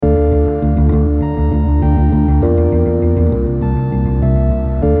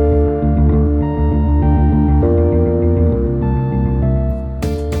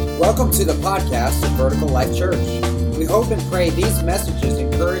Welcome to the podcast of Vertical Life Church. We hope and pray these messages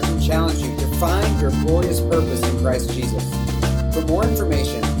encourage and challenge you to find your glorious purpose in Christ Jesus. For more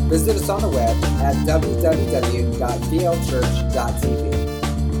information, visit us on the web at www.vlchurch.tv.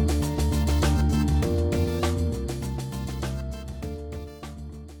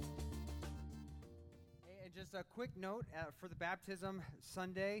 Hey, just a quick note for the baptism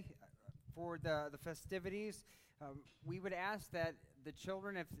Sunday, for the festivities. We would ask that the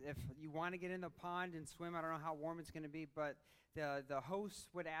children, if you want to get in the pond and swim, I don't know how warm it's going to be, but the hosts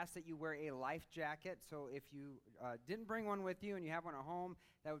would ask that you wear a life jacket. So if you didn't bring one with you and you have one at home,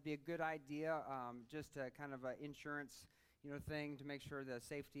 that would be a good idea, just a kind of an insurance thing to make sure the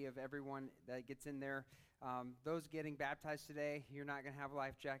safety of everyone that gets in there. Those getting baptized today, you're not gonna have a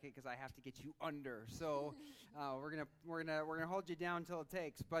life jacket because I have to get you under. So we're gonna hold you down until it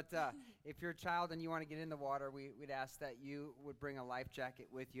takes. But if you're a child and you want to get in the water, we'd ask that you would bring a life jacket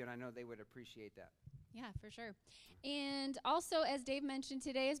with you, and I know they would appreciate that. Yeah, for sure. And also, as Dave mentioned,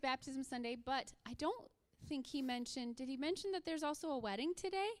 today is Baptism Sunday, but I don't think he mentioned. Did he mention that there's also a wedding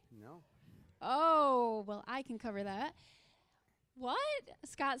today? No. Oh, well, I can cover that. What?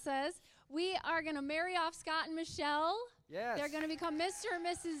 Scott says. We are going to marry off Scott and Michelle. Yes. They're going to become Mr. and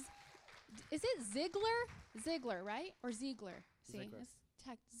Mrs. Is it Ziegler? Ziegler, right? Or Ziegler? See, Ziegler.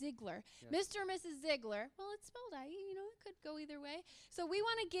 it's Ziegler. Yes. Mr. and Mrs. Ziegler. Well, it's spelled out. It could go either way. So we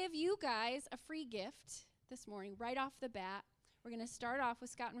want to give you guys a free gift this morning, right off the bat. We're going to start off with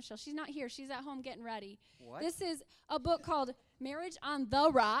Scott and Michelle. She's not here. She's at home getting ready. What? This is a book called Marriage on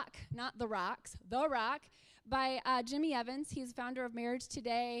the Rock, not The Rocks, The Rock, by Jimmy Evans. He's founder of Marriage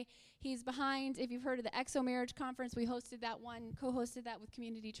Today. He's behind, if you've heard of the EXO Marriage Conference, we hosted that one, co-hosted that with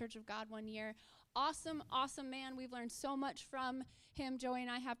Community Church of God one year. Awesome, awesome man. We've learned so much from him. Joey and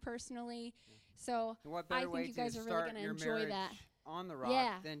I have personally. So I think you guys are really going to enjoy that. On the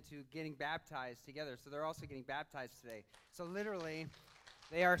rock than to getting baptized together. So they're also getting baptized today. So literally,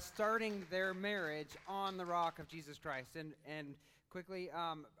 they are starting their marriage on the rock of Jesus Christ. And quickly,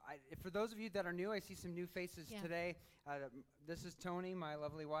 for those of you that are new, I see some new faces today. This is Tony, my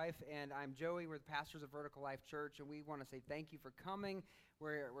lovely wife, and I'm Joey. We're the pastors of Vertical Life Church, and we want to say thank you for coming.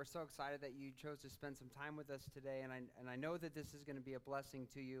 We're so excited that you chose to spend some time with us today, and I know that this is going to be a blessing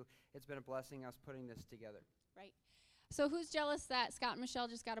to you. It's been a blessing us putting this together. Right. So who's jealous that Scott and Michelle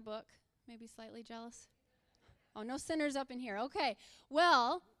just got a book? Maybe slightly jealous? Oh, no sinners up in here. Okay.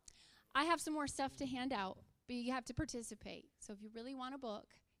 Well, I have some more stuff to hand out, but you have to participate. So if you really want a book,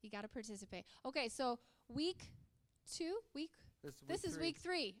 you got to participate. Okay, so week 2? This is week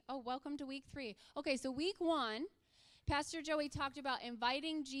 3. Oh, welcome to week 3. Okay, so week 1, Pastor Joey talked about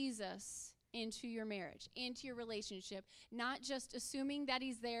inviting Jesus into your marriage, into your relationship, not just assuming that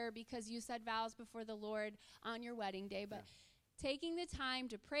he's there because you said vows before the Lord on your wedding day, but taking the time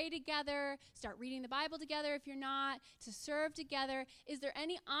to pray together, start reading the Bible together if you're not, to serve together. Is there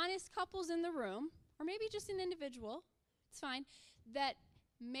any honest couples in the room, or maybe just an individual, it's fine, that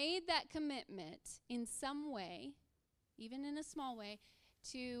made that commitment in some way, even in a small way,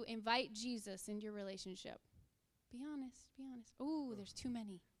 to invite Jesus into your relationship? Be honest. Ooh, there's too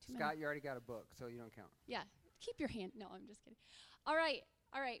many. Scott, you already got a book, so you don't count. Yeah, keep your hand. No, I'm just kidding. All right,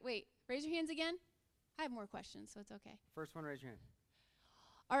 wait. Raise your hands again. I have more questions, so it's okay. First one, raise your hand.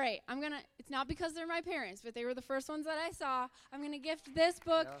 All right, it's not because they're my parents, but they were the first ones that I saw. I'm going to gift this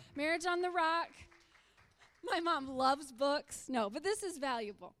book, Marriage on the Rock. My mom loves books. No, but this is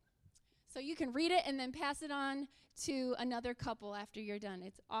valuable. So you can read it and then pass it on to another couple after you're done.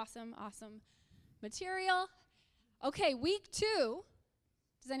 It's awesome, awesome material. Okay, week 2.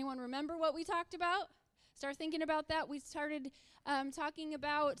 Does anyone remember what we talked about? Start thinking about that. We started talking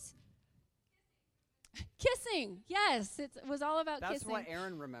about kissing. Yes, it was all about kissing. That's what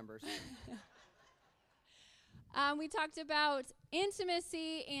Aaron remembers. We talked about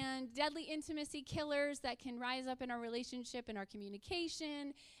intimacy and deadly intimacy killers that can rise up in our relationship and our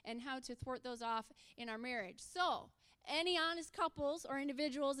communication, and how to thwart those off in our marriage. So, any honest couples or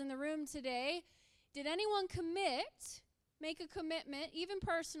individuals in the room today, did anyone make a commitment, even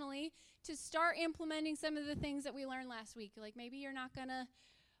personally, to start implementing some of the things that we learned last week? Like maybe you're not going to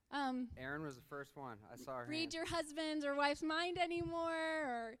Aaron was the first one. I saw her read hand. your husband's or wife's mind anymore,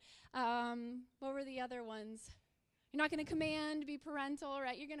 or what were the other ones? You're not going to command, be parental,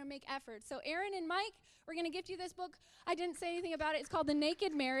 right? You're going to make effort. So Aaron and Mike, we're going to gift you this book. I didn't say anything about it. It's called The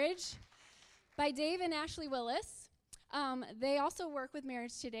Naked Marriage by Dave and Ashley Willis. They also work with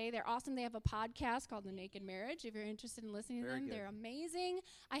Marriage Today. They're awesome. They have a podcast called The Naked Marriage. If you're interested in listening to them, they're amazing.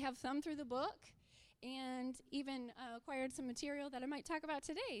 I have thumbed through the book and even acquired some material that I might talk about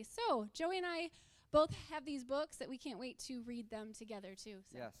today. So Joey and I both have these books that we can't wait to read them together too.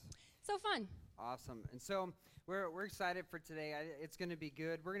 So. Yes. So fun. Awesome. And so we're excited for today. It's going to be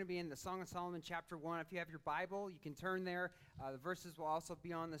good. We're going to be in the Song of Solomon chapter 1. If you have your Bible, you can turn there. The verses will also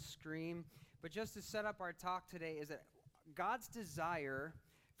be on the screen. But just to set up our talk today is that God's desire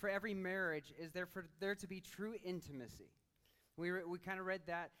for every marriage is for there to be true intimacy. We kind of read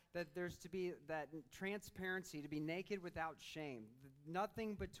that there's to be that transparency, to be naked without shame,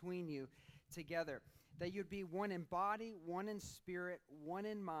 nothing between you together, that you'd be one in body, one in spirit, one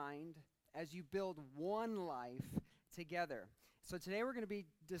in mind, as you build one life together. So today we're going to be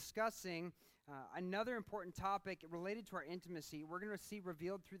discussing another important topic related to our intimacy. We're going to see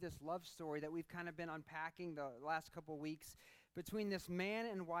revealed through this love story that we've kind of been unpacking the last couple weeks between this man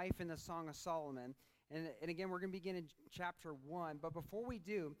and wife in the Song of Solomon. And again, we're going to begin in chapter 1. But before we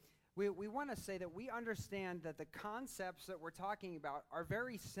do, we want to say that we understand that the concepts that we're talking about are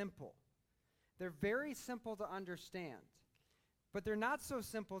very simple. They're very simple to understand, but they're not so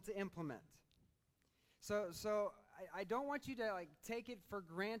simple to implement. So I don't want you to take it for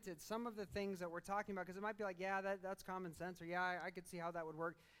granted, some of the things that we're talking about, because it might be like, yeah, that's common sense, or yeah, I could see how that would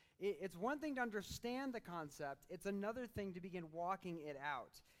work. It's one thing to understand the concept. It's another thing to begin walking it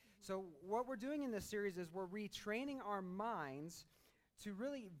out. So what we're doing in this series is we're retraining our minds to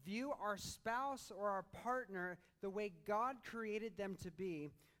really view our spouse or our partner the way God created them to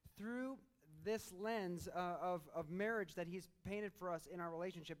be through this lens of marriage that he's painted for us in our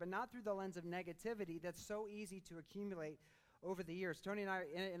relationship, and not through the lens of negativity that's so easy to accumulate over the years. Tony and I,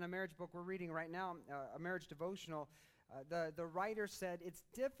 in a marriage book we're reading right now, a marriage devotional, the writer said it's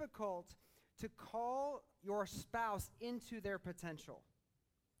difficult to call your spouse into their potential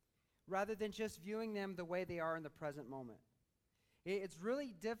rather than just viewing them the way they are in the present moment. It's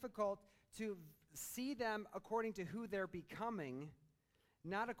really difficult to see them according to who they're becoming,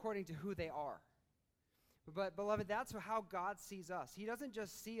 not according to who they are. But, beloved, that's how God sees us. He doesn't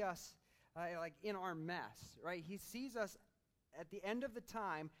just see us in our mess, right? He sees us at the end of the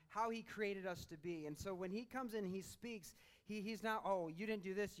time, how he created us to be. And so when he comes in and he speaks, he's not, oh, you didn't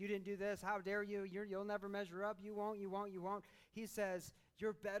do this, how dare you, you'll never measure up, you won't. He says,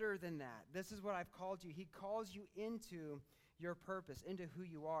 you're better than that. This is what I've called you. He calls you into your purpose, into who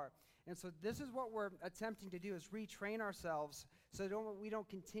you are. And so this is what we're attempting to do, is retrain ourselves so we don't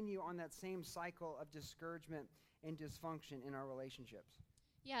continue on that same cycle of discouragement and dysfunction in our relationships.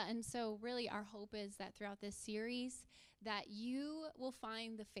 Yeah, and so really our hope is that throughout this series that you will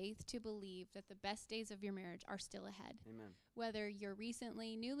find the faith to believe that the best days of your marriage are still ahead. Amen. Whether you're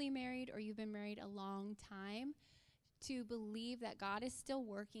recently newly married or you've been married a long time, to believe that God is still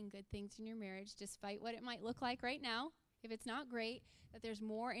working good things in your marriage despite what it might look like right now. If it's not great, that there's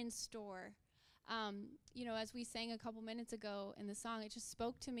more in store. As we sang a couple minutes ago in the song, it just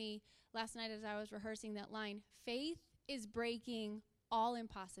spoke to me last night as I was rehearsing that line. Faith is breaking all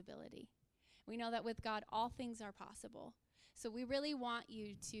impossibility. We know that with God, all things are possible. So we really want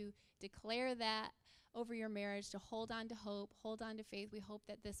you to declare that over your marriage, to hold on to hope, hold on to faith. We hope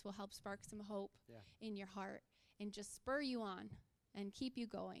that this will help spark some hope in your heart and just spur you on and keep you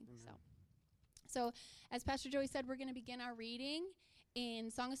going. Mm-hmm. So as Pastor Joey said, we're going to begin our reading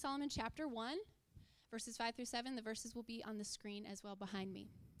in Song of Solomon chapter 1, verses 5 through 7. The verses will be on the screen as well behind me.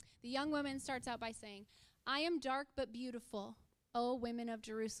 The young woman starts out by saying, I am dark but beautiful, O women of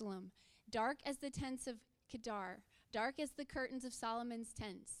Jerusalem, dark as the tents of Kedar, dark as the curtains of Solomon's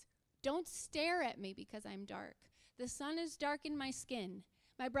tents. Don't stare at me because I'm dark. The sun has darkened my skin.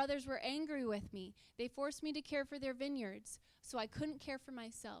 My brothers were angry with me. They forced me to care for their vineyards, so I couldn't care for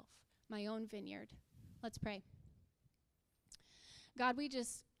myself, my own vineyard. Let's pray. God, we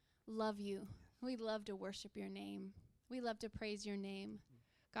just love you. We love to worship your name. We love to praise your name.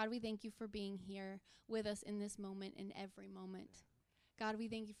 God, we thank you for being here with us in this moment and every moment. God, we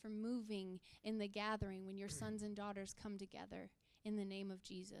thank you for moving in the gathering when your sons and daughters come together in the name of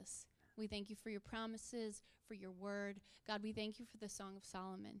Jesus. We thank you for your promises, for your word. God, we thank you for the Song of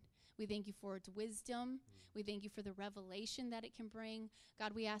Solomon. We thank you for its wisdom. We thank you for the revelation that it can bring.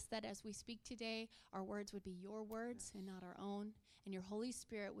 God, we ask that as we speak today, our words would be your words and not our own, and your Holy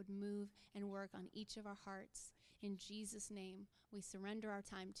Spirit would move and work on each of our hearts. In Jesus' name, we surrender our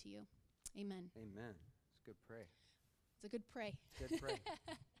time to you. Amen. Amen. It's a good pray. It's a good pray. Good pray.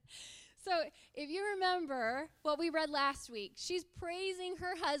 So if you remember what we read last week, she's praising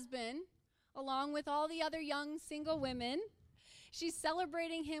her husband along with all the other young single women. She's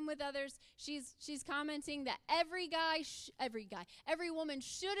celebrating him with others. She's commenting that every woman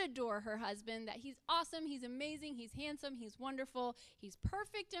should adore her husband, that he's awesome, he's amazing, he's handsome, he's wonderful, he's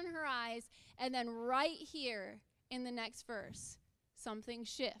perfect in her eyes. And then right here in the next verse, something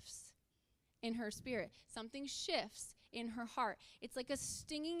shifts in her spirit. Something shifts in her heart. It's like a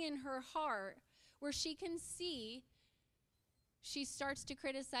stinging in her heart where she can see she starts to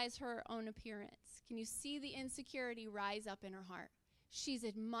criticize her own appearance. Can you see the insecurity rise up in her heart? She's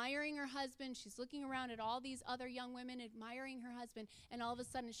admiring her husband. She's looking around at all these other young women admiring her husband, and all of a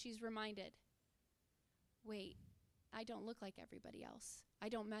sudden she's reminded, wait, I don't look like everybody else. I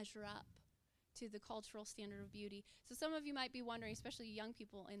don't measure up to the cultural standard of beauty. So some of you might be wondering, especially young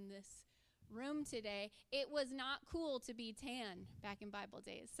people in this room today, it was not cool to be tan back in Bible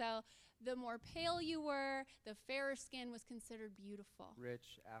days. So the more pale you were, the fairer skin was considered beautiful.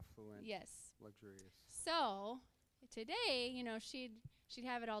 Rich, affluent, yes, luxurious. So today, she'd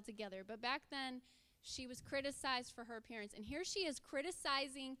have it all together. But back then, she was criticized for her appearance. And here she is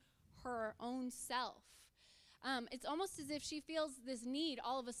criticizing her own self. It's almost as if she feels this need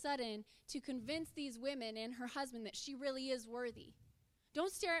all of a sudden to convince these women and her husband that she really is worthy.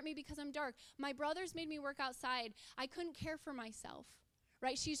 Don't stare at me because I'm dark. My brothers made me work outside. I couldn't care for myself.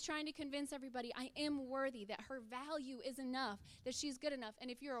 Right? She's trying to convince everybody I am worthy, that her value is enough, that she's good enough.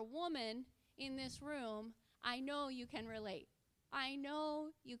 And if you're a woman in this room, I know you can relate. I know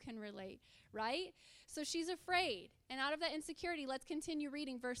you can relate, right? So she's afraid. And out of that insecurity, let's continue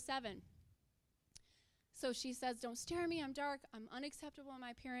reading verse 7. So she says, don't stare at me, I'm dark, I'm unacceptable in my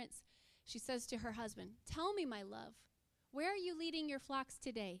appearance. She says to her husband, tell me, my love, where are you leading your flocks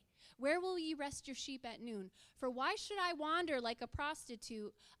today? Where will you rest your sheep at noon? For why should I wander like a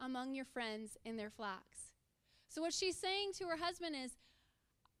prostitute among your friends in their flocks? So what she's saying to her husband is,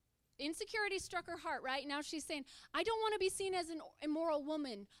 insecurity struck her heart, right? Now she's saying, I don't want to be seen as an immoral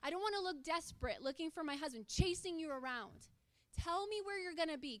woman. I don't want to look desperate, looking for my husband, chasing you around. Tell me where you're going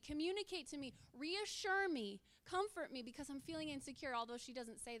to be. Communicate to me. Reassure me. Comfort me because I'm feeling insecure. Although she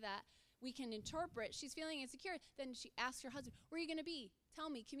doesn't say that, we can interpret she's feeling insecure. Then she asks her husband, where are you going to be? Tell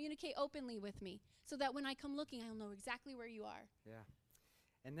me. Communicate openly with me so that when I come looking, I'll know exactly where you are. Yeah.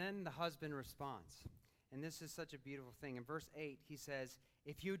 And then the husband responds. And this is such a beautiful thing. In verse 8, he says,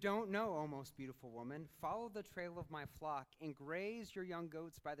 if you don't know, O most beautiful woman, follow the trail of my flock and graze your young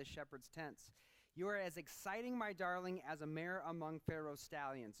goats by the shepherd's tents. You are as exciting, my darling, as a mare among Pharaoh's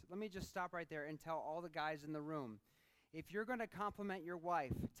stallions. Let me just stop right there and tell all the guys in the room, if you're going to compliment your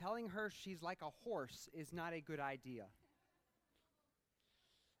wife, telling her she's like a horse is not a good idea.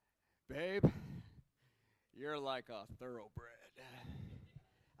 Babe, you're like a thoroughbred.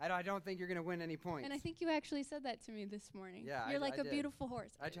 I don't think you're going to win any points. And I think you actually said that to me this morning. Yeah, you're like I a did. beautiful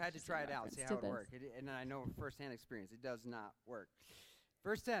horse. I had to try it out, see how it worked. And I know firsthand experience, it does not work.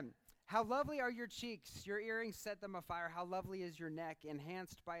 Verse 10, how lovely are your cheeks, your earrings set them afire. How lovely is your neck,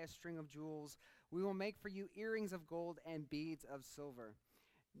 enhanced by a string of jewels. We will make for you earrings of gold and beads of silver.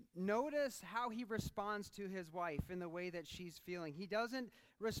 Notice how he responds to his wife in the way that she's feeling. He doesn't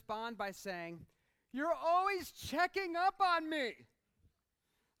respond by saying, you're always checking up on me.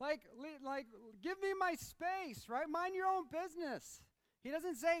 Like, give me my space, right? Mind your own business. He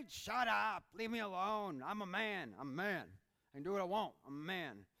doesn't say, shut up, leave me alone. I'm a man. I can do what I want. I'm a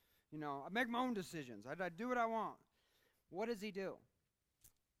man. I make my own decisions. I do what I want. What does he do?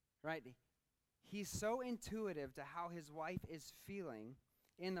 Right? He's so intuitive to how his wife is feeling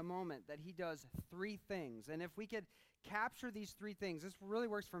in the moment that he does three things. And if we could capture these three things, this really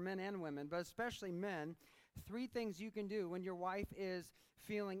works for men and women, but especially men, three things you can do when your wife is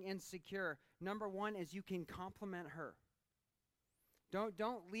feeling insecure. Number one is you can compliment her.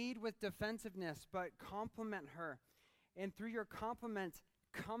 Don't lead with defensiveness, but compliment her. And through your compliment,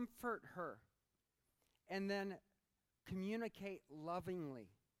 comfort her. And then communicate lovingly.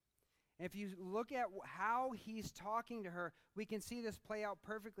 If you look at how he's talking to her, we can see this play out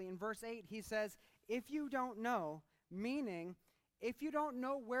perfectly. In verse 8, he says, if you don't know, meaning if you don't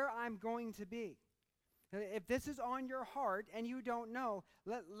know where I'm going to be. If this is on your heart and you don't know,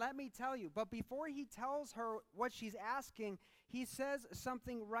 let me tell you. But before he tells her what she's asking, he says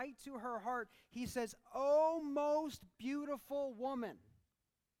something right to her heart. He says, "Oh, most beautiful woman."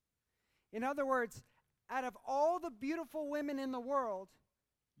 In other words, out of all the beautiful women in the world,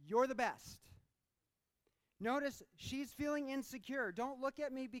 you're the best. Notice she's feeling insecure. Don't look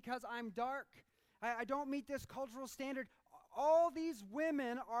at me because I'm dark. I don't meet this cultural standard. All these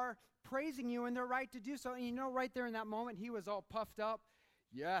women are praising you, and they're right to do so. And right there in that moment, he was all puffed up.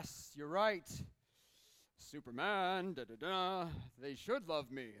 Yes, you're right. Superman, da-da-da. They should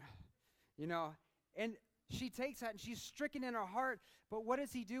love me. And she takes that, and she's stricken in her heart. But what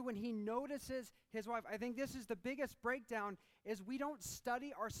does he do when he notices his wife? I think this is the biggest breakdown, is we don't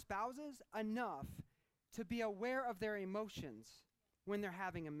study our spouses enough to be aware of their emotions when they're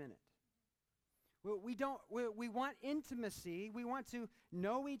having a minute. We want intimacy. We want to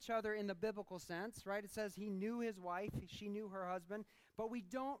know each other in the biblical sense, right? It says he knew his wife, she knew her husband, but we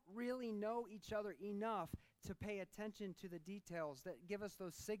don't really know each other enough to pay attention to the details that give us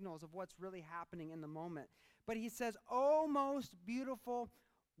those signals of what's really happening in the moment. But he says, "Oh, most beautiful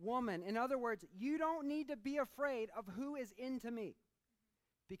woman." In other words, you don't need to be afraid of who is into me,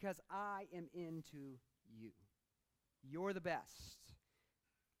 because I am into you. You're the best.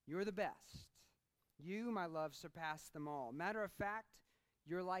 You're the best. You, my love, surpass them all. Matter of fact,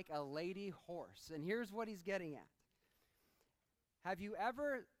 you're like a lady horse. And here's what he's getting at. Have you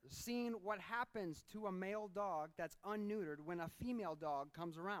ever seen what happens to a male dog that's unneutered when a female dog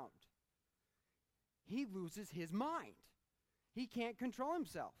comes around? He loses his mind. He can't control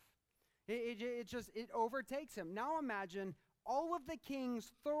himself. It overtakes him. Now imagine all of the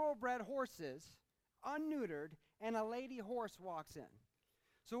king's thoroughbred horses, unneutered, and a lady horse walks in.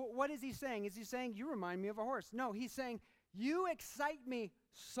 So what is he saying? Is he saying, you remind me of a horse? No, he's saying, you excite me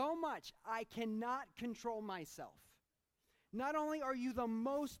so much I cannot control myself. Not only are you the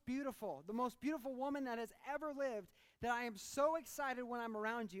most beautiful woman that has ever lived, that I am so excited when I'm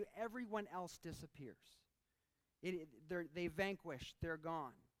around you, everyone else disappears. They vanquish, they're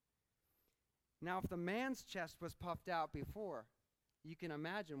gone. Now, if the man's chest was puffed out before, you can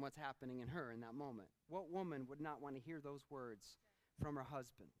imagine what's happening in her in that moment. What woman would not want to hear those words from her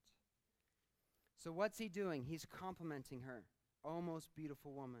husband? So what's he doing? He's complimenting her. Oh, most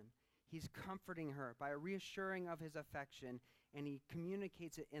beautiful woman. He's comforting her by reassuring of his affection, and he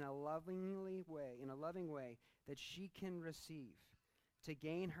communicates it in a loving way that she can receive, to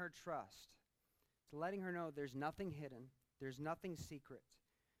gain her trust, to letting her know there's nothing hidden, there's nothing secret.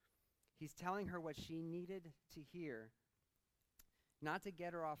 He's telling her what she needed to hear, not to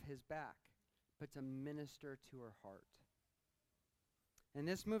get her off his back, but to minister to her heart. And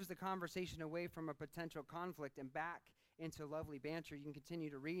this moves the conversation away from a potential conflict and back into lovely banter. You can continue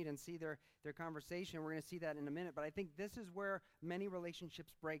to read and see their conversation. We're going to see that in a minute. But I think this is where many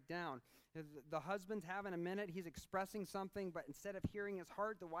relationships break down. The husband's having a minute. He's expressing something, but instead of hearing his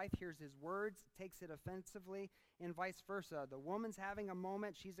heart, the wife hears his words, takes it offensively, and vice versa. The woman's having a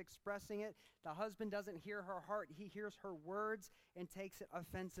moment. She's expressing it. The husband doesn't hear her heart. He hears her words and takes it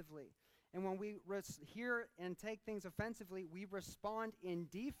offensively. And when we hear and take things offensively, we respond in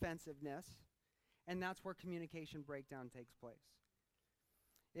defensiveness, and that's where communication breakdown takes place.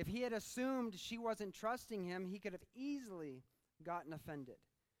 If he had assumed she wasn't trusting him, he could have easily gotten offended,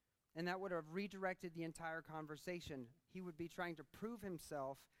 and that would have redirected the entire conversation. He would be trying to prove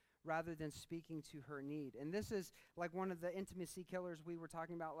himself rather than speaking to her need. And this is like one of the intimacy killers we were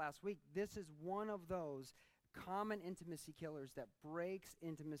talking about last week. This is one of those common intimacy killers that breaks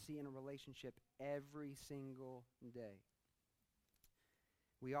intimacy in a relationship every single day.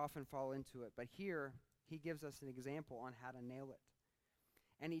 We often fall into it, but here he gives us an example on how to nail it.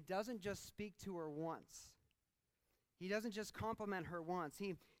 And he doesn't just speak to her once. He doesn't just compliment her once.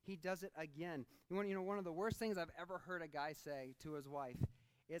 He does it again. One of the worst things I've ever heard a guy say to his wife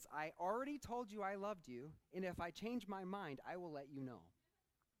is, "I already told you I loved you, and if I change my mind, I will let you know."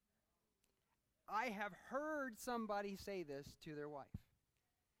 I have heard somebody say this to their wife.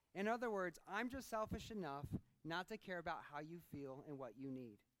 In other words, I'm just selfish enough not to care about how you feel and what you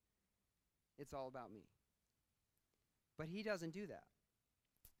need. It's all about me. But he doesn't do that.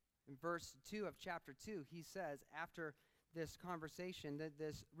 In verse 2 of chapter 2, he says, after this conversation,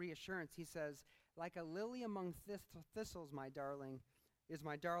 this reassurance, he says, "Like a lily among thistles, my darling, is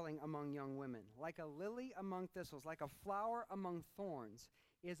my darling among young women. Like a lily among thistles, like a flower among thorns,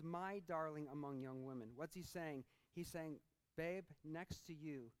 is my darling among young women." What's he saying? He's saying, babe, next to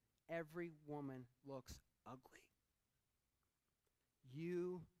you, every woman looks ugly.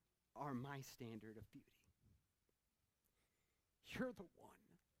 You are my standard of beauty. You're the one.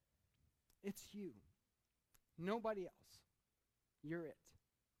 It's you. Nobody else. You're it.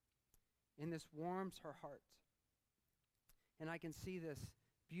 And this warms her heart. And I can see this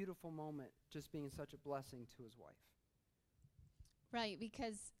beautiful moment just being such a blessing to his wife. Right,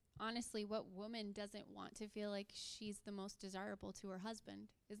 because honestly, what woman doesn't want to feel like she's the most desirable to her husband?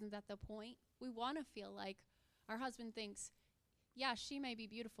 Isn't that the point? We want to feel like our husband thinks, yeah, she may be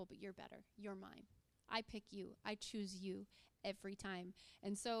beautiful, but you're better. You're mine. I pick you. I choose you every time.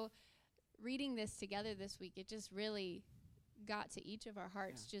 And so reading this together this week, it just really got to each of our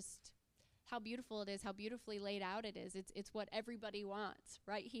hearts, just how beautiful it is, how beautifully laid out it is. It's what everybody wants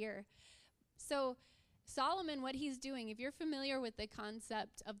right here. So Solomon, what he's doing, if you're familiar with the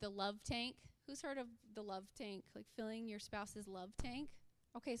concept of the love tank, who's heard of the love tank, like filling your spouse's love tank?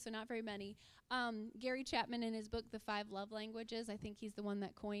 Okay, so not very many. Gary Chapman, in his book, The 5 Love Languages, I think he's the one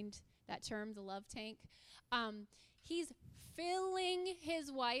that coined that term, the love tank. He's filling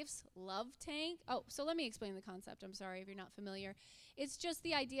his wife's love tank. Oh, so let me explain the concept. I'm sorry if you're not familiar. It's just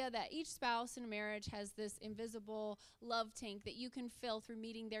the idea that each spouse in a marriage has this invisible love tank that you can fill through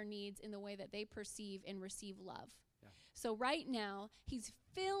meeting their needs in the way that they perceive and receive love. Yeah. So right now, he's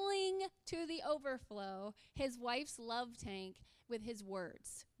filling to the overflow his wife's love tank with his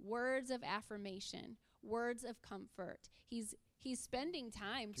words of affirmation, words of comfort. He's spending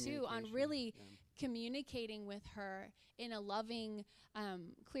time too on really communicating with her in a loving,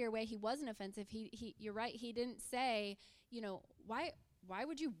 clear way. He wasn't offensive. You're right. He didn't say, why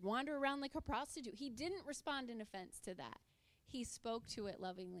would you wander around like a prostitute? He didn't respond in offense to that. He spoke to it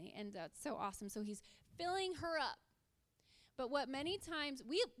lovingly, and that's so awesome. So he's filling her up. But what many times,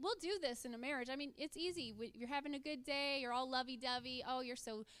 we'll do this in a marriage. I mean, it's easy. You're having a good day. You're all lovey-dovey. Oh, you're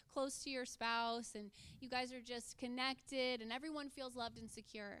so close to your spouse, and you guys are just connected, and everyone feels loved and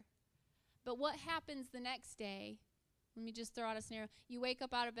secure. But what happens the next day? Let me just throw out a scenario. You wake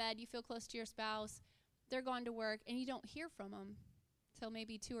up out of bed. You feel close to your spouse. They're gone to work, and you don't hear from them till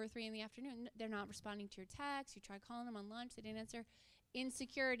maybe 2 or 3 in the afternoon. They're not responding to your text. You try calling them on lunch. They didn't answer.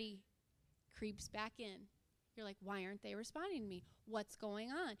 Insecurity creeps back in. You're like, why aren't they responding to me? What's going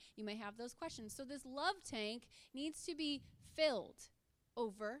on? You may have those questions. So this love tank needs to be filled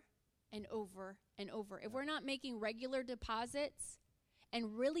over and over and over. If we're not making regular deposits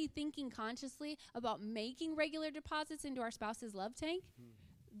and really thinking consciously about making regular deposits into our spouse's love tank,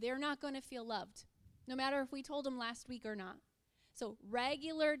 they're not going to feel loved, no matter if we told them last week or not. So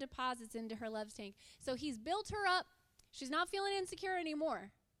regular deposits into her love tank. So he's built her up. She's not feeling insecure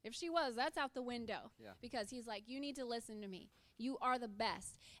anymore. If she was, that's out the window. Yeah. Because he's like, you need to listen to me. You are the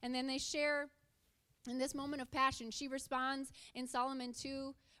best. And then they share in this moment of passion. She responds in Solomon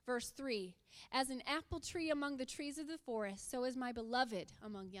 2, verse 3. As an apple tree among the trees of the forest, so is my beloved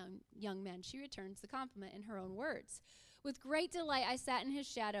among young men. She returns the compliment in her own words. With great delight I sat in his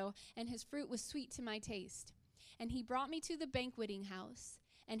shadow, and his fruit was sweet to my taste. And he brought me to the banqueting house,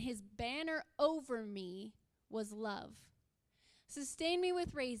 and his banner over me was love. Sustain me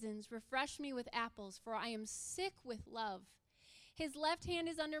with raisins, refresh me with apples, for I am sick with love. His left hand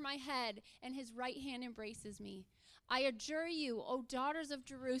is under my head, and his right hand embraces me. I adjure you, O daughters of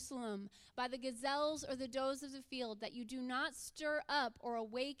Jerusalem, by the gazelles or the does of the field, that you do not stir up or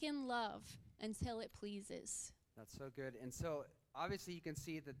awaken love until it pleases. That's so good. And so obviously you can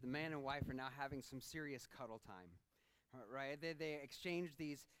see that the man and wife are now having some serious cuddle time, right? They exchanged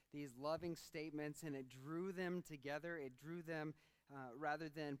these loving statements, and it drew them together. It drew them rather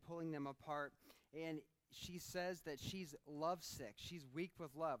than pulling them apart. And she says that she's lovesick. She's weak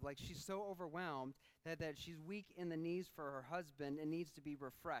with love. Like, she's so overwhelmed that she's weak in the knees for her husband and needs to be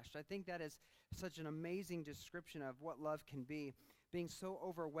refreshed. I think that is such an amazing description of what love can be, being so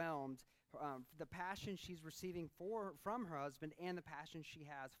overwhelmed, the passion she's receiving from her husband and the passion she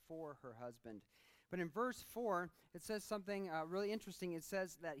has for her husband. But in verse 4, it says something really interesting. It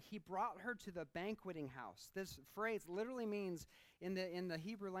says that he brought her to the banqueting house. This phrase literally means, in the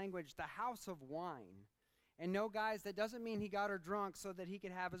Hebrew language, the house of wine. And no, guys, that doesn't mean he got her drunk so that he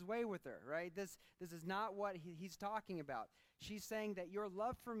could have his way with her, right? This is not what he's talking about. She's saying that your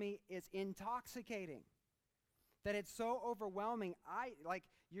love for me is intoxicating, that it's so overwhelming.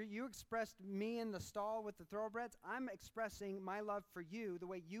 You expressed me in the stall with the thoroughbreds. I'm expressing my love for you the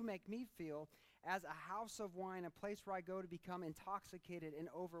way you make me feel, as a house of wine, a place where I go to become intoxicated and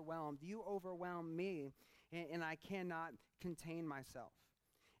overwhelmed. You overwhelm me, and I cannot contain myself.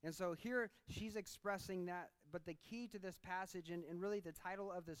 And so here she's expressing that, but the key to this passage, and really the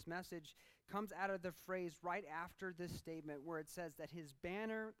title of this message, comes out of the phrase right after this statement where it says that his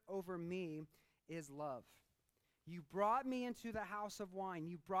banner over me is love. You brought me into the house of wine.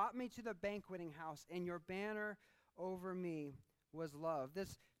 You brought me to the banqueting house, and your banner over me was love.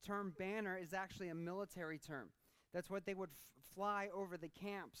 This term banner is actually a military term. That's what they would fly over the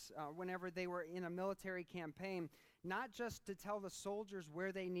camps whenever they were in a military campaign, not just to tell the soldiers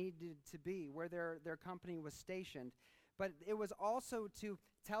where they needed to be, where their company was stationed, but it was also to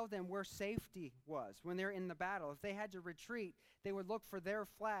tell them where safety was when they're in the battle. If they had to retreat, they would look for their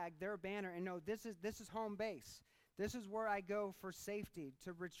flag, their banner, and know this is home base. This is where I go for safety,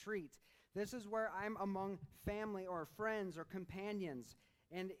 to retreat. This is where I'm among family or friends or companions.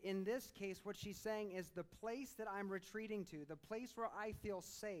 And in this case, what she's saying is the place that I'm retreating to, the place where I feel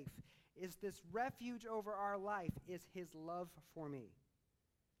safe, is this refuge over our life, is his love for me.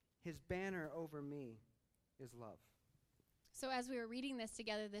 His banner over me is love. So as we were reading this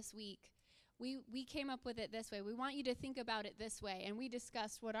together this week, we came up with it this way. We want you to think about it this way, and we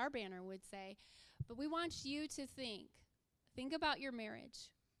discussed what our banner would say. But we want you to think about your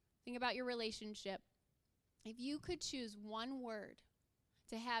marriage. Think about your relationship. If you could choose one word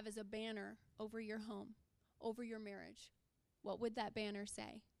to have as a banner over your home, over your marriage, what would that banner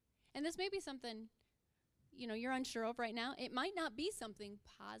say? And this may be something, you're unsure of right now. It might not be something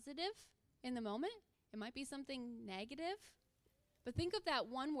positive in the moment. It might be something negative. But think of that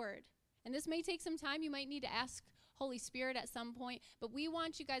one word. And this may take some time. You might need to ask Holy Spirit at some point. But we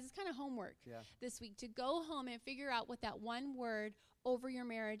want you guys, it's kind of homework this week, to go home and figure out what that one word over your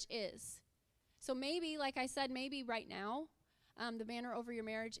marriage is. So maybe, like I said, maybe right now, the banner over your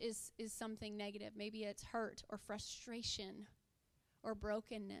marriage is something negative. Maybe it's hurt or frustration or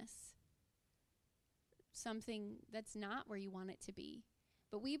brokenness. Something that's not where you want it to be.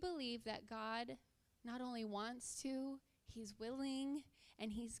 But we believe that God not only wants to, He's willing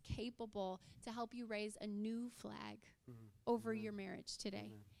and He's capable to help you raise a new flag over your marriage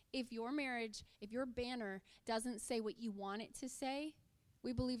today. If your marriage, if your banner doesn't say what you want it to say,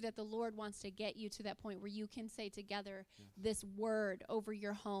 we believe that the Lord wants to get you to that point where you can say together this word over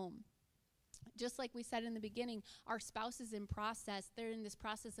your home. Just like we said in the beginning, our spouse is in process. They're in this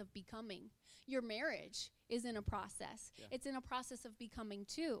process of becoming. Your marriage is in a process. It's in a process of becoming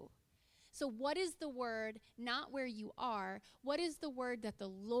too. So what is the word, not where you are, what is the word that the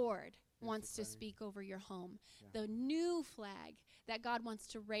Lord wants to speak over your home? The new flag that God wants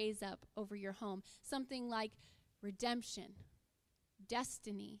to raise up over your home. Something like redemption,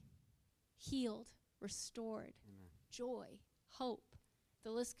 destiny, healed, restored, joy, hope.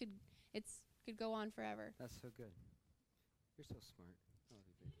 The list could go on forever. That's so good. You're so smart.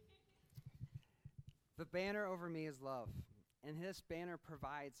 The banner over me is love, and this banner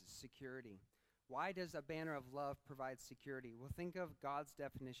provides security. Why does a banner of love provide security? Well, think of God's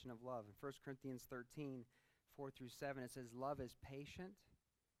definition of love. In 1 Corinthians 13, 4 through 7, it says, love is patient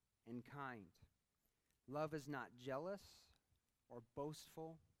and kind. Love is not jealous or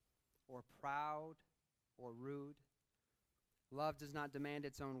boastful or proud or rude. Love does not demand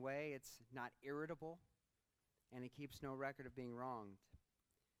its own way. It's not irritable, and it keeps no record of being wronged.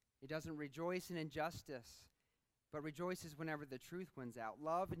 It doesn't rejoice in injustice, but rejoices whenever the truth wins out.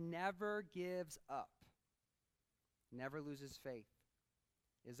 Love never gives up, never loses faith,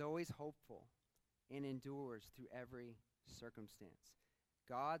 is always hopeful, and endures through every circumstance.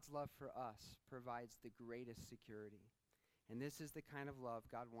 God's love for us provides the greatest security. And this is the kind of love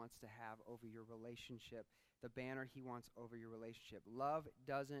God wants to have over your relationship, the banner He wants over your relationship. Love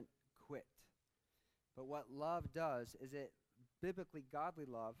doesn't quit. But what love does is biblically godly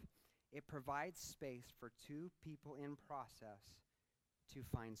love, it provides space for two people in process to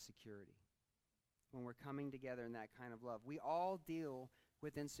find security. When we're coming together in that kind of love, we all deal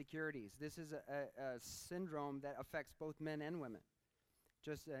with insecurities. This is a syndrome that affects both men and women,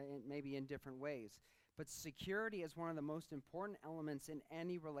 just maybe in different ways. But security is one of the most important elements in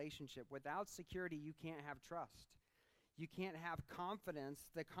any relationship. Without security, you can't have trust. You can't have confidence,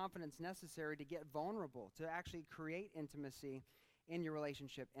 the confidence necessary to get vulnerable, to actually create intimacy in your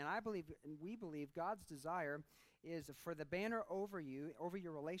relationship. And we believe God's desire is for the banner over you, over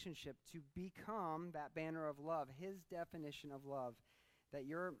your relationship, to become that banner of love, His definition of love, that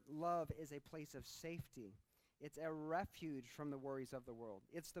your love is a place of safety. It's a refuge from the worries of the world.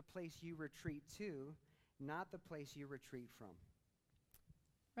 It's the place you retreat to, not the place you retreat from.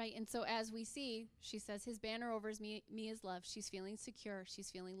 Right, and so as we see, she says, His banner over me is love. She's feeling secure.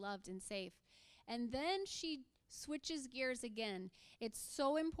 She's feeling loved and safe. And then she switches gears again. It's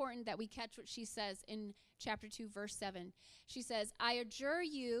so important that we catch what she says in chapter 2, verse 7. She says, I adjure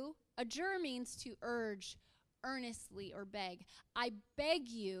you. Adjure means to urge, earnestly, or beg. I beg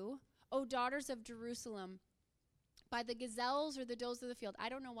you, O daughters of Jerusalem, by the gazelles or the does of the field. I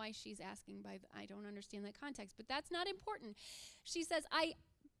don't know why she's asking I don't understand that context, but that's not important. She says, I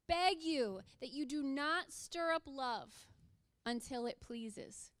beg you that you do not stir up love until it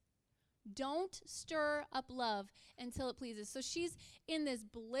pleases. Don't stir up love until it pleases. So she's in this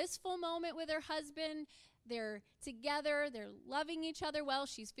blissful moment with her husband. They're together. They're loving each other well.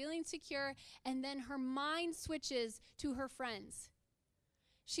 She's feeling secure. And then her mind switches to her friends.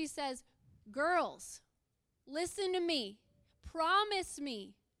 She says, girls, listen to me. Promise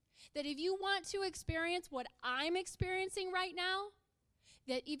me that if you want to experience what I'm experiencing right now,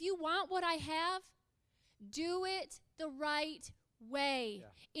 that if you want what I have, do it the right way,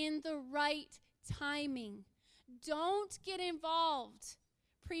 in the right timing. Don't get involved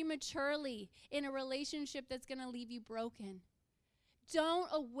prematurely in a relationship that's going to leave you broken. Don't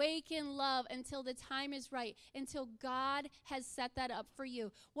awaken love until the time is right, until God has set that up for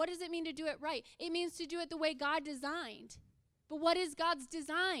you. What does it mean to do it right? It means to do it the way God designed. But what is God's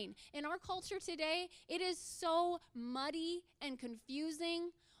design? In our culture today, it is so muddy and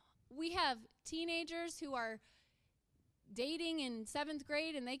confusing. We have teenagers who are dating in 7th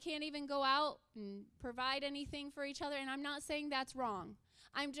grade and they can't even go out and provide anything for each other. And I'm not saying that's wrong.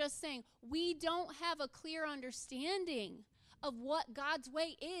 I'm just saying we don't have a clear understanding of what God's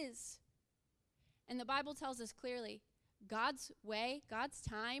way is. And the Bible tells us clearly, God's way, God's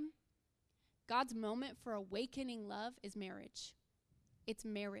time, God's moment for awakening love is marriage. It's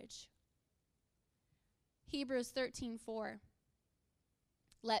marriage. Hebrews 13:4.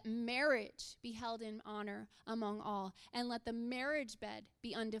 Let marriage be held in honor among all, and let the marriage bed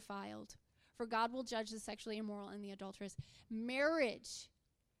be undefiled. For God will judge the sexually immoral and the adulterous. Marriage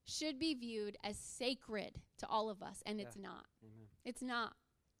should be viewed as sacred to all of us, and it's not. Amen. It's not.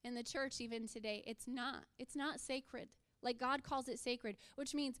 In the church even today, it's not. It's not sacred. Like God calls it sacred,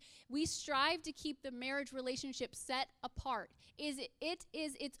 which means we strive to keep the marriage relationship set apart. It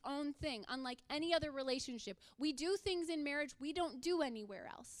is its own thing, unlike any other relationship. We do things in marriage we don't do anywhere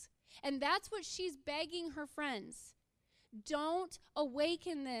else. And that's what she's begging her friends. Don't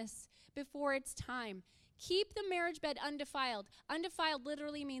awaken this before it's time. Keep the marriage bed undefiled. Undefiled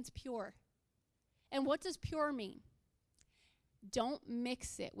literally means pure. And what does pure mean? Don't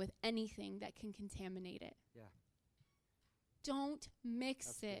mix it with anything that can contaminate it. Yeah. Don't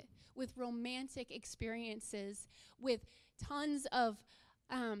mix it with romantic experiences, with tons of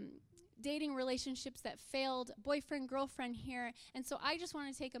dating relationships that failed, boyfriend, girlfriend here. And so I just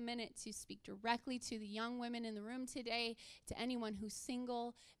want to take a minute to speak directly to the young women in the room today, to anyone who's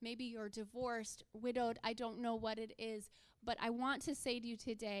single, maybe you're divorced, widowed, I don't know what it is. But I want to say to you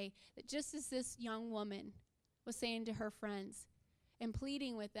today that just as this young woman was saying to her friends, and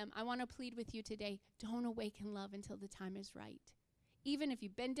pleading with them, I want to plead with you today, don't awaken love until the time is right. Even if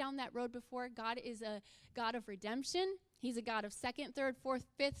you've been down that road before, God is a God of redemption. He's a God of 2nd, 3rd, 4th,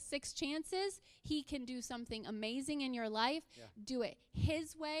 5th, 6th chances. He can do something amazing in your life. Yeah. Do it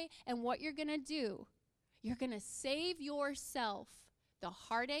His way. And what you're going to do, you're going to save yourself the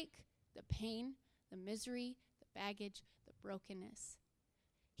heartache, the pain, the misery, the baggage, the brokenness.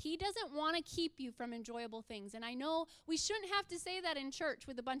 He doesn't want to keep you from enjoyable things. And I know we shouldn't have to say that in church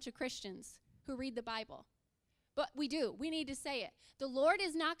with a bunch of Christians who read the Bible. But we do. We need to say it. The Lord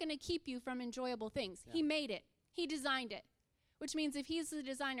is not going to keep you from enjoyable things. Yeah. He made it. He designed it. Which means if He's the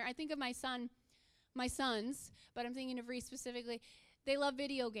designer, I think of my sons, but I'm thinking of Reese specifically, they love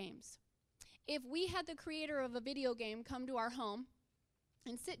video games. If we had the creator of a video game come to our home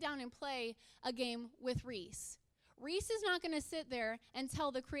and sit down and play a game with Reese is not going to sit there and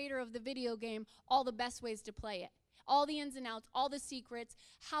tell the creator of the video game all the best ways to play it, all the ins and outs, all the secrets,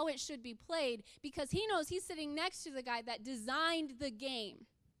 how it should be played, because he knows he's sitting next to the guy that designed the game.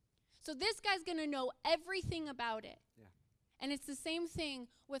 So this guy's going to know everything about it. Yeah. And it's the same thing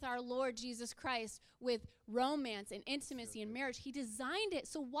with our Lord Jesus Christ, with romance and intimacy and marriage. He designed it.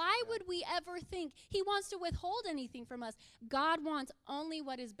 So why would we ever think He wants to withhold anything from us? God wants only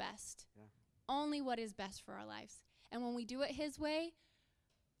what is best. Yeah. Only what is best for our lives. And when we do it His way,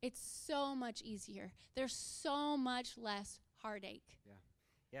 it's so much easier. There's so much less heartache.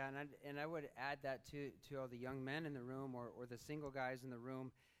 Yeah, and I would add that to all the young men in the room or the single guys in the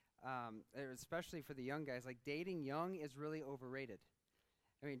room, especially for the young guys. Like, dating young is really overrated.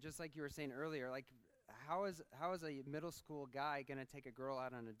 I mean, just like you were saying earlier, like, how is a middle school guy going to take a girl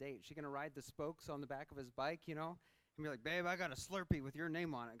out on a date? Is she going to ride the spokes on the back of his bike, and be like, babe, I got a Slurpee with your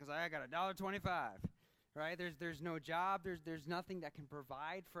name on it because I got $1.25. Right? There's no job. There's nothing that can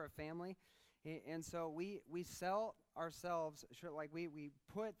provide for a family. And so we sell ourselves, like we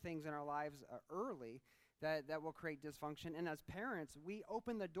put things in our lives early that will create dysfunction. And as parents, we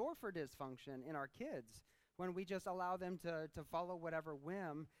open the door for dysfunction in our kids when we just allow them to follow whatever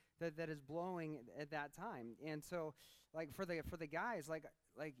whim that is blowing at that time. And so, like, for the guys, like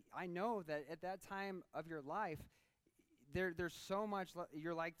I know that at that time of your life, there's so much.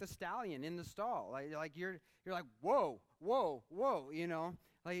 You're like the stallion in the stall. Like you're like whoa,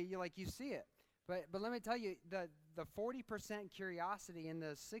 like you see it. But let me tell you, the 40% curiosity and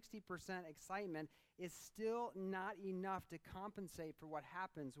the 60% excitement is still not enough to compensate for what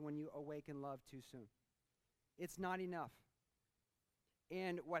happens when you awaken love too soon. It's not enough.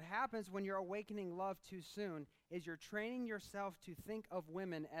 And what happens when you're awakening love too soon is you're training yourself to think of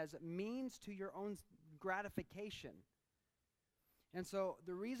women as means to your own gratification. And so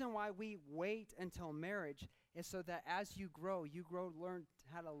the reason why we wait until marriage is so that as you grow, learn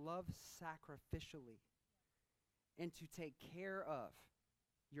how to love sacrificially. and to take care of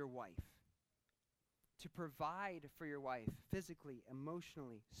your wife, to provide for your wife physically,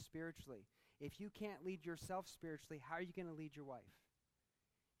 emotionally, spiritually. If you can't lead yourself spiritually, how are you going to lead your wife?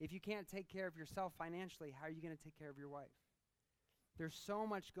 If you can't take care of yourself financially, how are you going to take care of your wife? There's so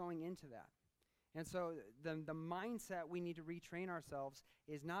much going into that. And so the mindset we need to retrain ourselves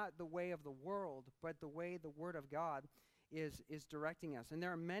is not the way of the world, but the way the Word of God is directing us. And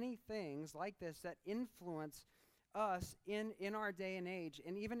there are many things like this that influence us in our day and age,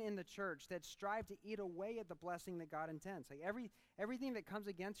 and even in the church, that strive to eat away at the blessing that God intends. Like everything that comes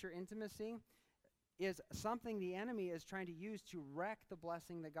against your intimacy is something the enemy is trying to use to wreck the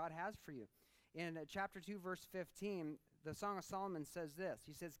blessing that God has for you. In chapter 2, verse 15, the Song of Solomon says this.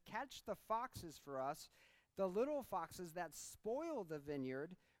 He says, "Catch the foxes for us, the little foxes that spoil the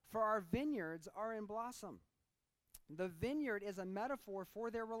vineyard, for our vineyards are in blossom." The vineyard is a metaphor for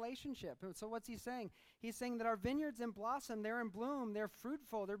their relationship. And so what's he saying? He's saying that our vineyards in blossom, they're in bloom, they're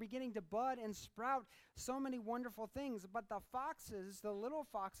fruitful, they're beginning to bud and sprout so many wonderful things. But the foxes, the little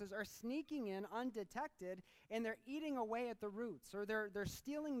foxes, are sneaking in undetected, and they're eating away at the roots, or they're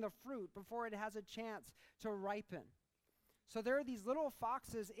stealing the fruit before it has a chance to ripen. So there are these little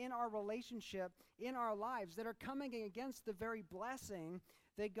foxes in our relationship, in our lives, that are coming against the very blessing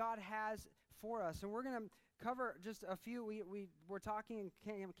that God has for us. And we're going to cover just a few. We were talking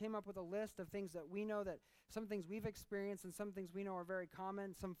and came up with a list of things that we know, that some things we've experienced and some things we know are very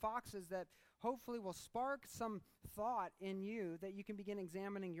common, some foxes that hopefully will spark some thought in you that you can begin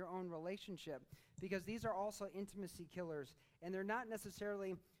examining your own relationship, because these are also intimacy killers, and they're not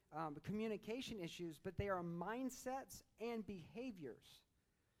necessarily communication issues, but they are mindsets and behaviors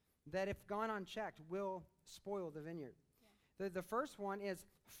that, if gone unchecked, will spoil the vineyard. The first one is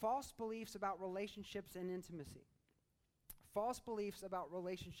false beliefs about relationships and intimacy. False beliefs about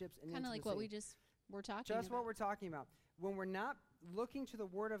relationships and intimacy. Kind of like what we just were talking about. Just what we're talking about. When we're not looking to the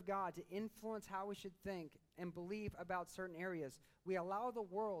Word of God to influence how we should think and believe about certain areas, we allow the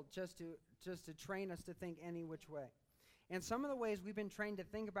world just to train us to think any which way. And some of the ways we've been trained to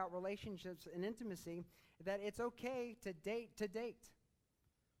think about relationships and intimacy, that it's okay to date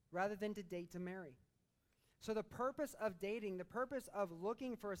rather than to date to marry. So the purpose of dating, the purpose of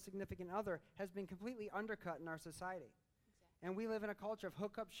looking for a significant other, has been completely undercut in our society. Exactly. And we live in a culture of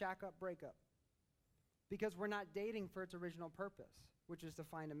hook up, shack up, break up, because we're not dating for its original purpose, which is to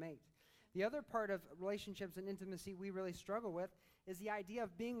find a mate. The other part of relationships and intimacy we really struggle with is the idea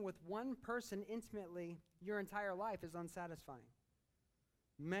of being with one person intimately your entire life is unsatisfying.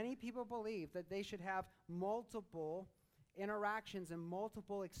 Many people believe that they should have multiple interactions and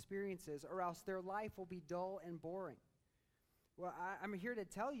multiple experiences, or else their life will be dull and boring. Well, I'm here to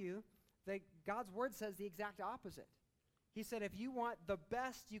tell you that God's Word says the exact opposite. He said, if you want the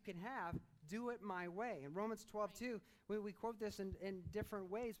best you can have, do it my way. In Romans 12:2, we quote this in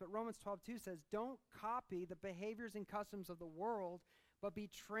different ways, but Romans 12:2 says, don't copy the behaviors and customs of the world, but be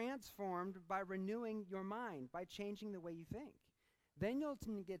transformed by renewing your mind, by changing the way you think. Then you'll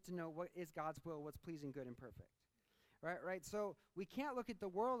get to know what is God's will, what's pleasing, good, and perfect. Right? So we can't look at the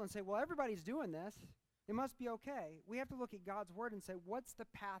world and say, well, everybody's doing this. It must be okay. We have to look at God's Word and say, what's the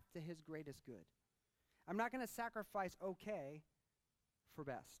path to His greatest good? I'm not going to sacrifice okay for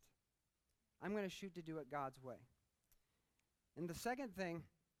best. I'm going to shoot to do it God's way. And the second thing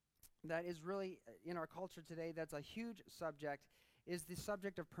that is really in our culture today that's a huge subject is the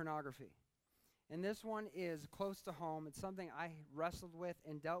subject of pornography. And this one is close to home. It's something I wrestled with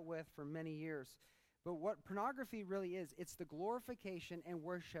and dealt with for many years. But what pornography really is, it's the glorification and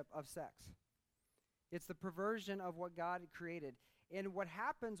worship of sex. It's the perversion of what God created. And what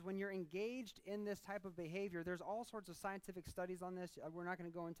happens when you're engaged in this type of behavior, there's all sorts of scientific studies on this. We're not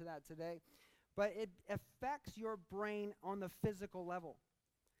going to go into that today. But it affects your brain on the physical level.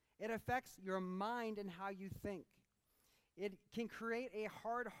 It affects your mind and how you think. It can create a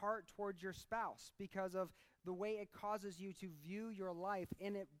hard heart towards your spouse because of the way it causes you to view your life,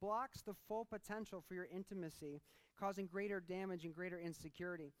 and it blocks the full potential for your intimacy, causing greater damage and greater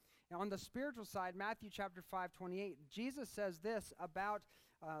insecurity. Now, on the spiritual side, Matthew chapter 5:28, Jesus says this about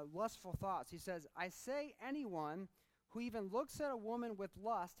lustful thoughts. He says, I say anyone who even looks at a woman with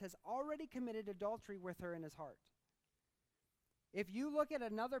lust has already committed adultery with her in his heart. If you look at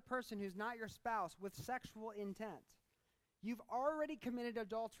another person who's not your spouse with sexual intent, you've already committed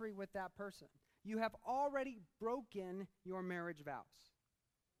adultery with that person. You have already broken your marriage vows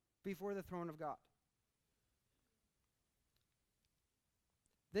before the throne of God.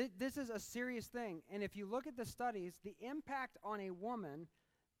 This is a serious thing. And if you look at the studies, the impact on a woman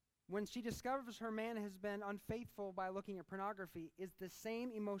when she discovers her man has been unfaithful by looking at pornography is the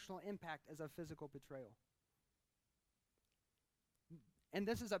same emotional impact as a physical betrayal. And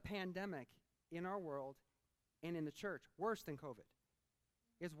this is a pandemic in our world and in the church, worse than COVID.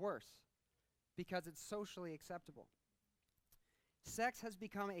 It's worse because it's socially acceptable. Sex has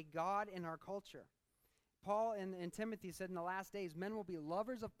become a god in our culture. Paul and Timothy said in the last days, men will be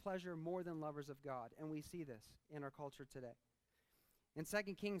lovers of pleasure more than lovers of God. And we see this in our culture today. In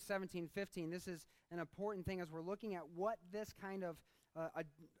 2 Kings 17:15, this is an important thing as we're looking at what this kind of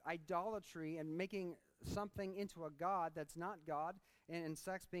idolatry and making something into a god that's not God, and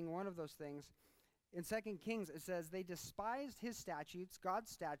sex being one of those things. In 2 Kings, it says, they despised his statutes,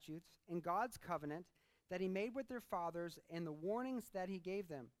 God's statutes, and God's covenant that he made with their fathers and the warnings that he gave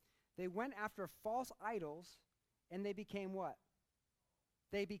them. They went after false idols, and they became what?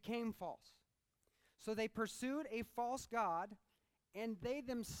 They became false. So they pursued a false god, and they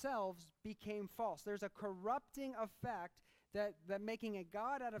themselves became false. There's a corrupting effect that making a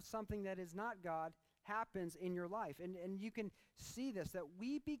god out of something that is not God happens in your life. And you can see this, that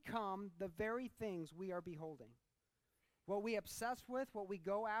we become the very things we are beholding. What we obsess with, what we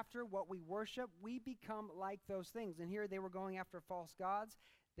go after, what we worship, we become like those things. And here they were going after false gods.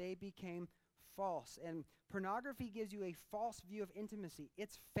 They became false. And pornography gives you a false view of intimacy.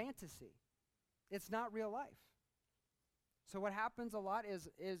 It's fantasy. It's not real life. So what happens a lot is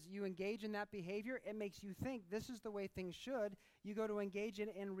you engage in that behavior. It makes you think this is the way things should. You go to engage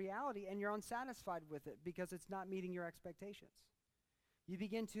in reality, and you're unsatisfied with it because it's not meeting your expectations. You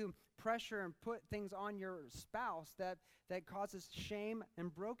begin to pressure and put things on your spouse that causes shame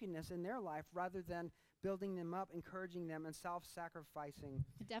and brokenness in their life rather than building them up, encouraging them, and self-sacrificing.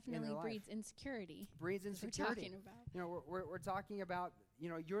 It definitely breeds insecurity. Breeds insecurity. We're talking about. You know, we're talking about,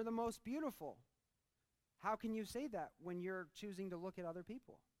 you're the most beautiful. How can you say that when you're choosing to look at other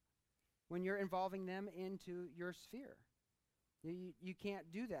people? When you're involving them into your sphere? You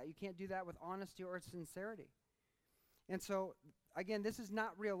can't do that. You can't do that with honesty or sincerity. And so, again, this is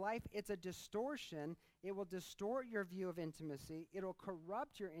not real life. It's a distortion. It will distort your view of intimacy. It'll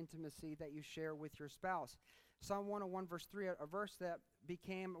corrupt your intimacy that you share with your spouse. Psalm 101, verse 3, a verse that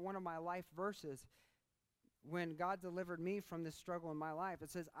became one of my life verses. When God delivered me from this struggle in my life, it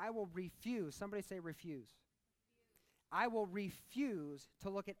says, I will refuse. Somebody say refuse. I will refuse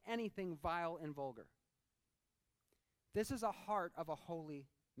to look at anything vile and vulgar. This is a heart of a holy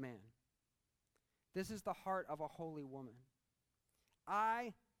man. This is the heart of a holy woman.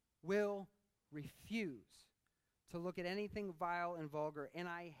 I will refuse to look at anything vile and vulgar, and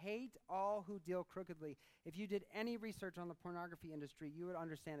I hate all who deal crookedly. If you did any research on the pornography industry, you would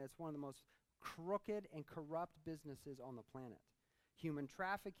understand it's one of the most crooked and corrupt businesses on the planet. Human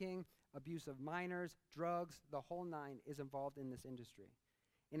trafficking, abuse of minors, drugs, the whole nine is involved in this industry.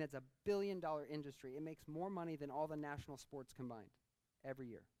 And it's a billion-dollar industry. It makes more money than all the national sports combined every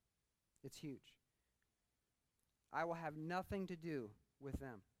year. It's huge. I will have nothing to do with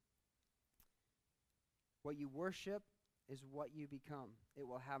them. What you worship is what you become. It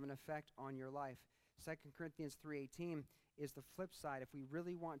will have an effect on your life. 2 Corinthians 3:18 is the flip side. If we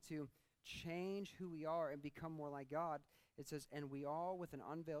really want to change who we are and become more like God, it says, and we all with an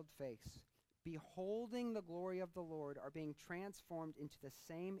unveiled face, beholding the glory of the Lord, are being transformed into the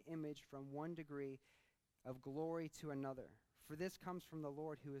same image from one degree of glory to another. For this comes from the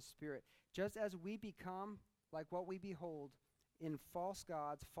Lord who is Spirit. Just as we become like what we behold in false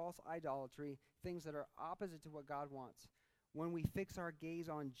gods, false idolatry, things that are opposite to what God wants, when we fix our gaze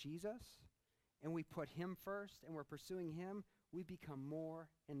on Jesus and we put him first and we're pursuing him, we become more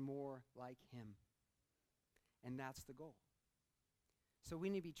and more like him. And that's the goal. So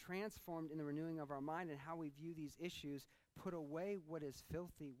we need to be transformed in the renewing of our mind and how we view these issues, put away what is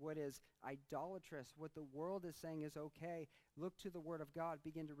filthy, what is idolatrous, what the world is saying is okay. Look to the Word of God,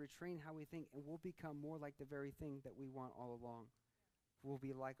 begin to retrain how we think, and we'll become more like the very thing that we want all along. We'll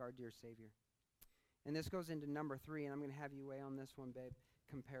be like our dear Savior. And this goes into number 3, and I'm going to have you weigh on this one, babe.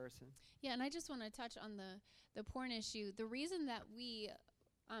 Comparison. Yeah, and I just want to touch on the porn issue. The reason that we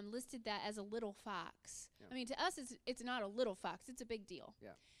listed that as a little fox, I mean, to us, it's not a little fox. It's a big deal. Yeah.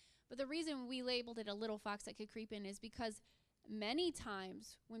 But the reason we labeled it a little fox that could creep in is because many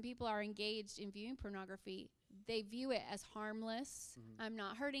times when people are engaged in viewing pornography, they view it as harmless. Mm-hmm. I'm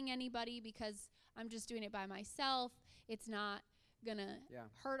not hurting anybody because I'm just doing it by myself. It's not going to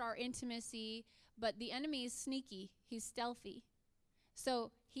hurt our intimacy. But the enemy is sneaky. He's stealthy.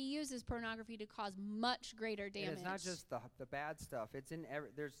 So he uses pornography to cause much greater damage. And it's not just the bad stuff. It's in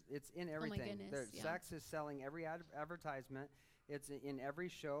it's in everything. Oh my goodness, Sex is selling every advertisement. It's in every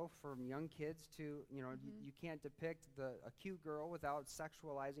show, from young kids to, you can't depict a cute girl without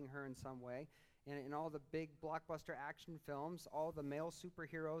sexualizing her in some way. In all the big blockbuster action films, all the male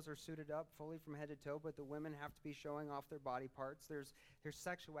superheroes are suited up fully from head to toe, but the women have to be showing off their body parts. There's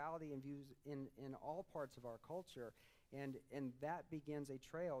sexuality in views in all parts of our culture, and that begins a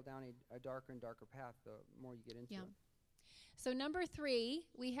trail down a darker and darker path the more you get into it. So number 3,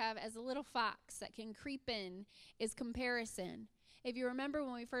 we have as a little fox that can creep in is comparison. If you remember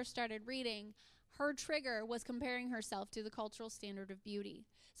when we first started reading, her trigger was comparing herself to the cultural standard of beauty.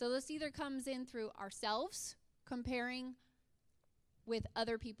 So this either comes in through ourselves, comparing with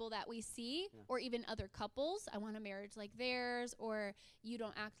other people that we see, or even other couples. I want a marriage like theirs, or you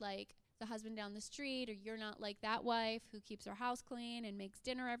don't act like the husband down the street, or you're not like that wife who keeps her house clean and makes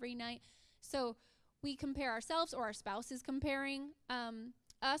dinner every night. So we compare ourselves, or our spouse is comparing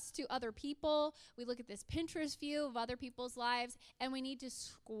us to other people. We look at this Pinterest view of other people's lives, and we need to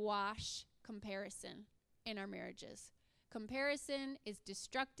squash comparison in our marriages. Comparison is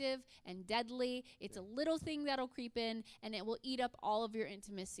destructive and deadly. It's a little thing that'll creep in, and it will eat up all of your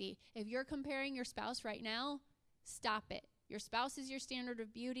intimacy. If you're comparing your spouse right now, stop it. Your spouse is your standard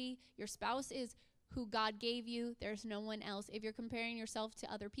of beauty. Your spouse is who God gave you. There's no one else. If you're comparing yourself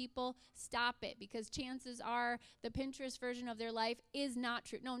to other people, stop it, because chances are the Pinterest version of their life is not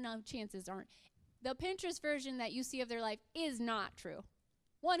true. No, chances aren't. The Pinterest version that you see of their life is not true.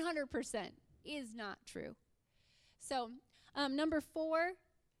 100% is not true. So number 4,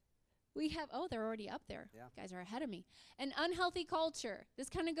 we have, they're already up there. Yeah. You guys are ahead of me. An unhealthy culture. This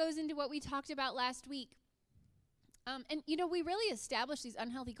kind of goes into what we talked about last week. And, we really establish these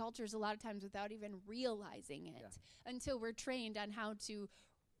unhealthy cultures a lot of times without even realizing it until we're trained on how to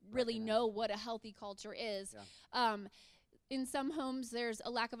really know what a healthy culture is. Yeah. In some homes, there's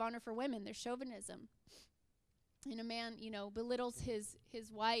a lack of honor for women. There's chauvinism. And a man, belittles his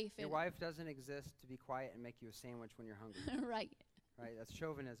wife. Your wife doesn't exist to be quiet and make you a sandwich when you're hungry. Right. Right, that's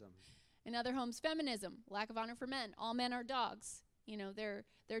chauvinism. In other homes, feminism, lack of honor for men. All men are dogs.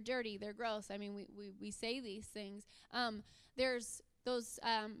 They're dirty, they're gross. I mean, we say these things. There's those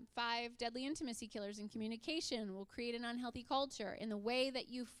 5 deadly intimacy killers in communication will create an unhealthy culture. In the way that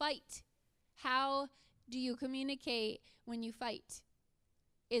you fight, how do you communicate when you fight?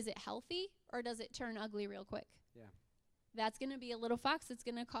 Is it healthy, or does it turn ugly real quick? Yeah. That's going to be a little fox that's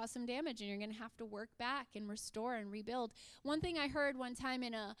going to cause some damage, and you're going to have to work back and restore and rebuild. One thing I heard one time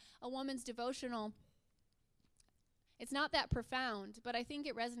in a woman's devotional, it's not that profound, but I think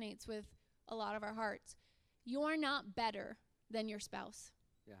it resonates with a lot of our hearts. You're not better than your spouse.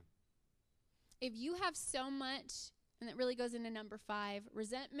 Yeah. If you have so much, and that really goes into number 5,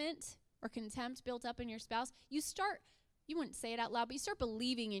 resentment or contempt built up in your spouse, you wouldn't say it out loud, but you start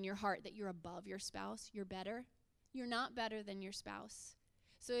believing in your heart that you're above your spouse, you're better. You're not better than your spouse.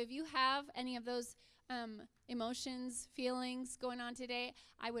 So if you have any of those emotions, feelings going on today,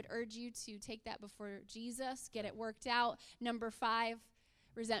 I would urge you to take that before Jesus, get it worked out. Number 5,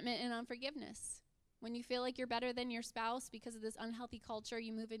 resentment and unforgiveness. When you feel like you're better than your spouse because of this unhealthy culture,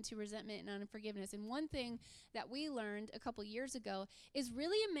 you move into resentment and unforgiveness. And one thing that we learned a couple years ago is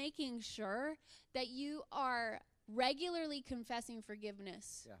really making sure that you are regularly confessing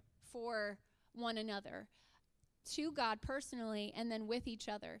forgiveness for one another, to God personally, and then with each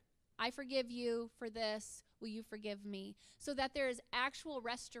other. I forgive you for this. Will you forgive me? So that there is actual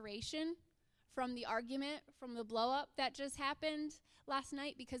restoration from the argument, from the blow up that just happened last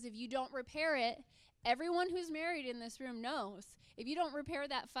night. Because if you don't repair it, everyone who's married in this room knows, if you don't repair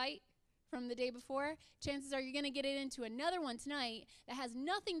that fight from the day before, chances are you're going to get it into another one tonight that has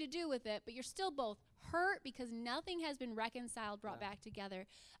nothing to do with it, but you're still both hurt because nothing has been reconciled, brought back together.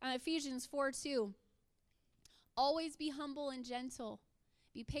 Ephesians 4:2, always be humble and gentle.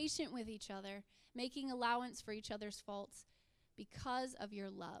 Be patient with each other, making allowance for each other's faults because of your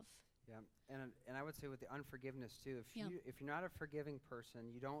love. Yeah, and I would say with the unforgiveness too, if you're not a forgiving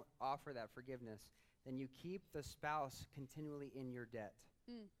person, you don't offer that forgiveness, then you keep the spouse continually in your debt.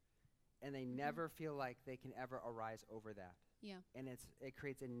 And they never feel like they can ever arise over that. Yeah. And it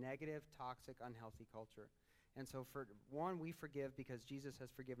creates a negative, toxic, unhealthy culture. And so for one, we forgive because Jesus has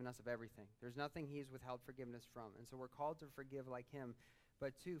forgiven us of everything. There's nothing he's withheld forgiveness from. And so we're called to forgive like him.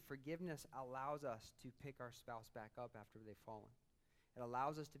 But 2, forgiveness allows us to pick our spouse back up after they've fallen. It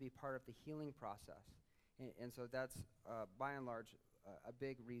allows us to be part of the healing process. And so that's, by and large, a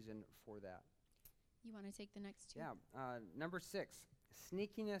big reason for that. You want to take the next 2? Yeah. Number 6,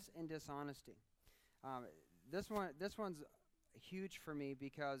 sneakiness and dishonesty. This one's huge for me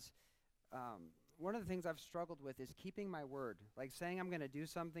because one of the things I've struggled with is keeping my word. Like saying I'm going to do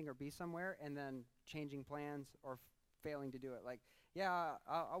something or be somewhere and then changing plans or failing to do it. Like, yeah,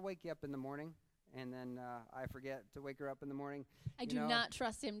 I'll wake you up in the morning and then I forget to wake her up in the morning. I do not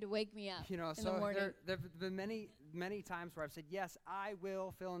trust him to wake me up in the morning. There have been many times where I've said, yes, I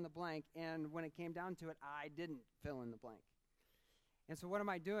will fill in the blank, and when it came down to it, I didn't fill in the blank. And so what am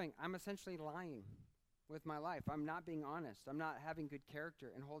I doing? I'm essentially lying with my life. I'm not being honest. I'm not having good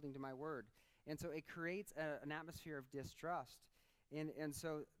character and holding to my word. And so it creates an atmosphere of distrust. And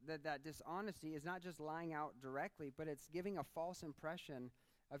so that dishonesty is not just lying out directly, but it's giving a false impression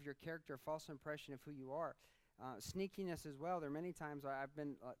of your character, a false impression of who you are. Sneakiness as well. There are many times I've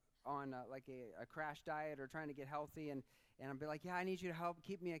been on like a crash diet or trying to get healthy, and I'll be like, yeah, I need you to help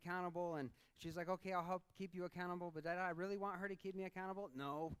keep me accountable. And she's like, okay, I'll help keep you accountable, but did I really want her to keep me accountable?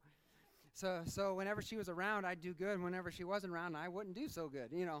 No. So whenever she was around, I'd do good. And whenever she wasn't around, I wouldn't do so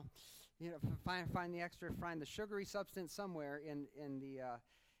good. Find the extra, find the sugary substance somewhere in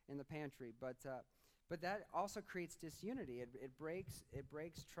the pantry. But that also creates disunity. It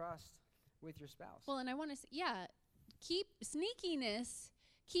breaks trust with your spouse. Well, and I want to say, keep sneakiness,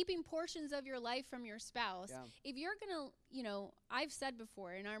 keeping portions of your life from your spouse. Yeah. If you're gonna, I've said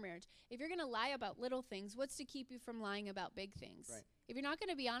before in our marriage, if you're gonna lie about little things, what's to keep you from lying about big things? Right. If you're not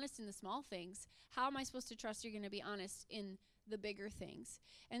gonna be honest in the small things, how am I supposed to trust you're gonna be honest in the bigger things?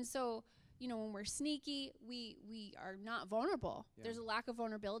 And so, when we're sneaky, we are not vulnerable. Yeah. There's a lack of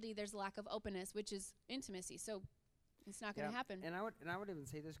vulnerability. There's a lack of openness, which is intimacy. So it's not going to happen. And I would even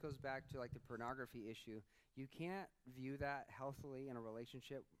say this goes back to like the pornography issue. You can't view that healthily in a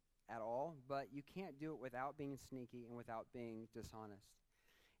relationship at all, but you can't do it without being sneaky and without being dishonest.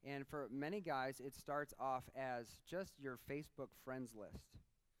 And for many guys, it starts off as just your Facebook friends list.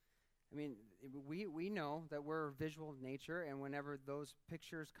 I mean, we know that we're visual in nature, and whenever those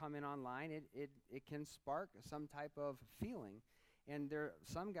pictures come in online, it can spark some type of feeling. And there are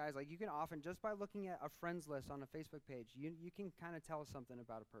some guys, like you can often, just by looking at a friends list on a Facebook page, you can kind of tell something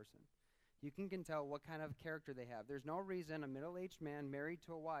about a person. You can tell what kind of character they have. There's no reason a middle-aged man married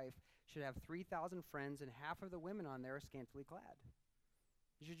to a wife should have 3,000 friends and half of the women on there are scantily clad.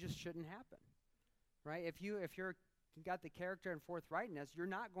 It just shouldn't happen, right? If you're got the character and forthrightness, you're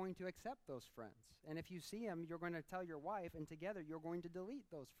not going to accept those friends. And if you see them, you're going to tell your wife, and together you're going to delete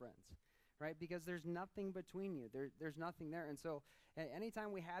those friends, right? Because there's nothing between you. There's nothing there. And so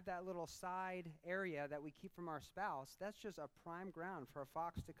anytime we have that little side area that we keep from our spouse, that's just a prime ground for a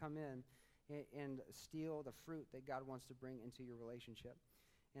fox to come in and steal the fruit that God wants to bring into your relationship.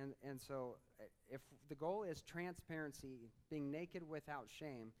 And so if the goal is transparency, being naked without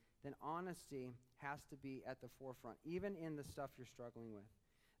shame, then honesty has to be at the forefront, even in the stuff you're struggling with.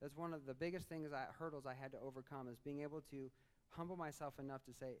 That's one of the biggest hurdles I had to overcome, is being able to humble myself enough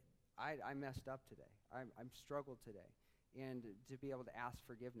to say, I messed up today. I'm struggled today. And to be able to ask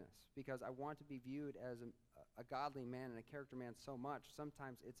forgiveness, because I want to be viewed as a godly man and a character man so much.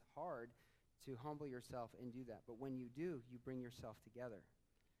 Sometimes it's hard to humble yourself and do that. But when you do, you bring yourself together,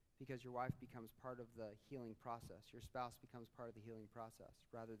 because your wife becomes part of the healing process. Your spouse becomes part of the healing process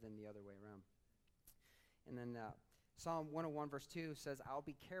rather than the other way around. And then Psalm 101 verse 2 says, I'll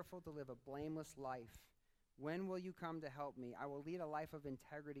be careful to live a blameless life. When will you come to help me? I will lead a life of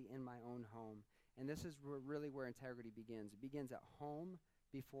integrity in my own home. And this is really where integrity begins. It begins at home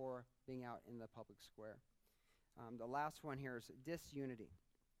before being out in the public square. The last one here is disunity.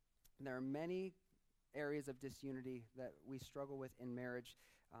 And there are many areas of disunity that we struggle with in marriage.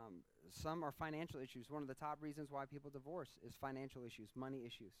 Some are financial issues. One of the top reasons why people divorce is financial issues, money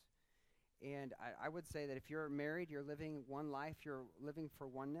issues. And I would say that if you're married, you're living one life, you're living for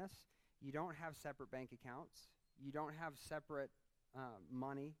oneness, you don't have separate bank accounts, you don't have separate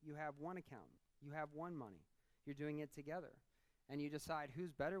money, you have one account, you have one money. You're doing it together. And you decide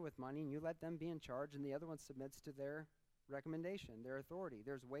who's better with money, and you let them be in charge, and the other one submits to their recommendation, their authority.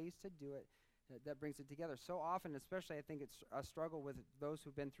 There's ways to do it that brings it together. So often, especially I think it's a struggle with those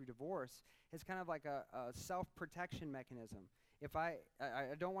who've been through divorce, it's kind of like a self-protection mechanism. If I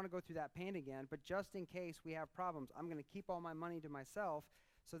don't want to go through that pain again, but just in case we have problems, I'm going to keep all my money to myself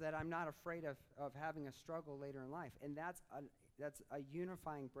so that I'm not afraid of having a struggle later in life. And that's a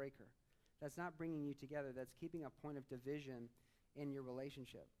unifying breaker. That's not bringing you together. That's keeping a point of division in your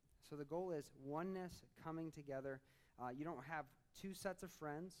relationship. So the goal is oneness, coming together. You don't have two sets of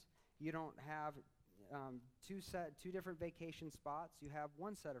friends. You don't have two different vacation spots. You have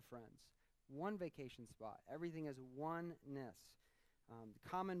one set of friends, one vacation spot. Everything is oneness.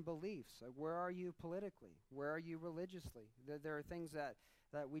 Common beliefs. Where are you politically? Where are you religiously? There are things that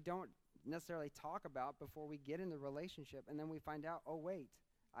we don't necessarily talk about before we get in the relationship, and then we find out, oh, wait,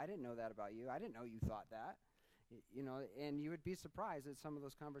 I didn't know that about you. I didn't know you thought that. And you would be surprised at some of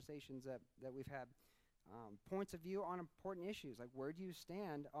those conversations that we've had points of view on important issues, like where do you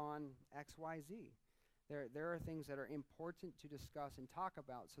stand on X, Y, Z? There are things that are important to discuss and talk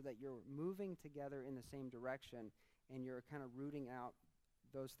about so that you're moving together in the same direction and you're kind of rooting out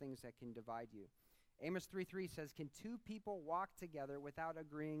those things that can divide you. Amos 3:3 says, can two people walk together without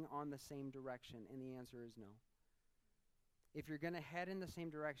agreeing on the same direction? And the answer is no. If you're going to head in the same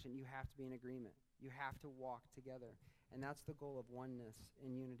direction, you have to be in agreement. You have to walk together. And that's the goal of oneness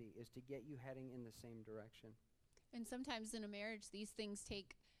and unity, is to get you heading in the same direction. And sometimes in a marriage, these things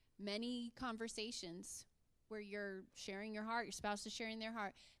take many conversations where you're sharing your heart, your spouse is sharing their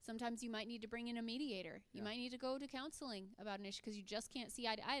heart. Sometimes you might need to bring in a mediator. You might need to go to counseling about an issue because you just can't see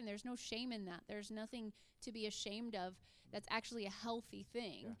eye to eye, and there's no shame in that. There's nothing to be ashamed of. That's actually a healthy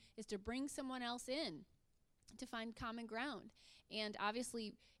thing, is to bring someone else in to find common ground. And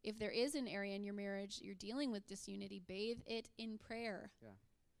obviously, if there is an area in your marriage you're dealing with disunity, bathe it in prayer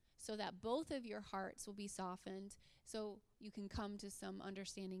so that both of your hearts will be softened so you can come to some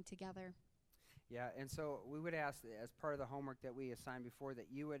understanding together. Yeah, and so we would ask, as part of the homework that we assigned before, that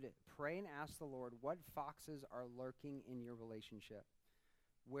you would pray and ask the Lord, what foxes are lurking in your relationship?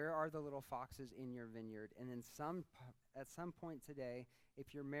 Where are the little foxes in your vineyard? And then at some point today,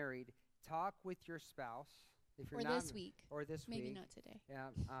 if you're married, talk with your spouse. If you're not this week. Or this week. Maybe not today. Yeah.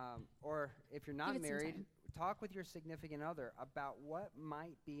 Or if you're not married, talk with your significant other about what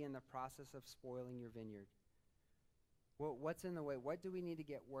might be in the process of spoiling your vineyard. What's in the way? What do we need to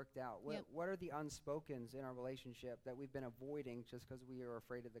get worked out? What are the unspokens in our relationship that we've been avoiding just because we are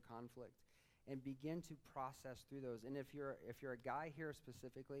afraid of the conflict? And begin to process through those. And if you're a guy here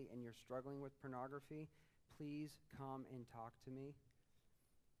specifically and you're struggling with pornography, please come and talk to me.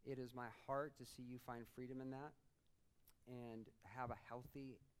 It is my heart to see you find freedom in that and have a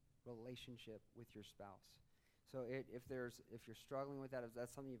healthy relationship with your spouse. So if you're struggling with that, if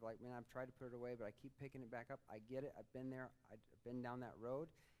that's something you've like, man, I've tried to put it away, but I keep picking it back up, I get it. I've been there. I've been down that road,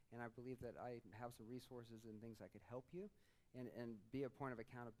 and I believe that I have some resources and things I could help you and be a point of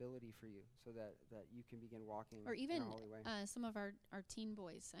accountability for you so that you can begin walking or even in a holy way. Some of our teen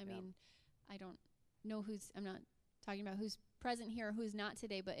boys. I mean, I don't know I'm not talking about who's present here or who's not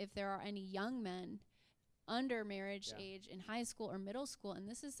today, but if there are any young men under marriage age in high school or middle school, and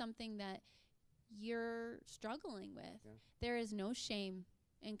this is something that you're struggling with, there is no shame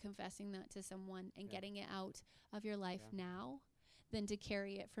in confessing that to someone and getting it out of your life now than to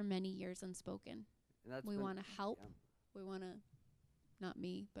carry it for many years unspoken. We want to help. We want to, not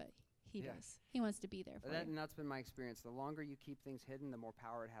me, but he does. He wants to be there for you. And that's been my experience. The longer you keep things hidden, the more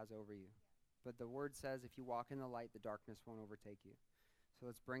power it has over you. But the word says if you walk in the light, the darkness won't overtake you. So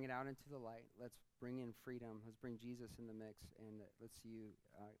let's bring it out into the light. Let's bring in freedom. Let's bring Jesus in the mix, and let's see you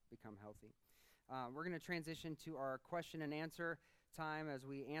become healthy. We're going to transition to our question and answer time as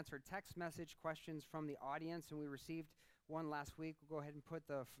we answer text message questions from the audience, and we received one last week. We'll go ahead and put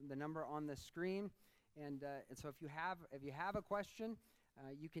the number on the screen, and so if you have a question,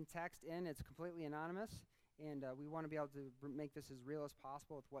 you can text in. It's completely anonymous, and we want to be able to make this as real as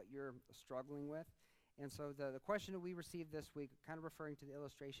possible with what you're struggling with. And so the question that we received this week, kind of referring to the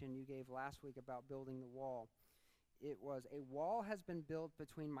illustration you gave last week about building the wall, it was, a wall has been built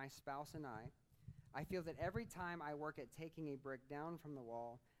between my spouse and I. I feel that every time I work at taking a brick down from the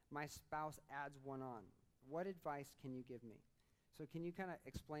wall, my spouse adds one on. What advice can you give me? So can you kind of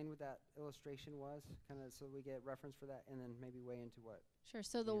explain what that illustration was, kind of so we get reference for that, and then maybe weigh into what? Sure.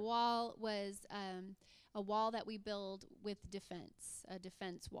 So the wall was a wall that we build with defense, a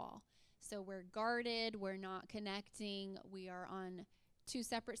defense wall. So we're guarded, we're not connecting, we are on two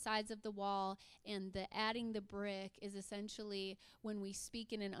separate sides of the wall, and the adding the brick is essentially when we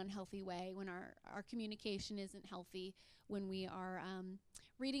speak in an unhealthy way, when our communication isn't healthy, when we are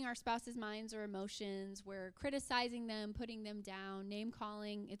reading our spouse's minds or emotions, we're criticizing them, putting them down, name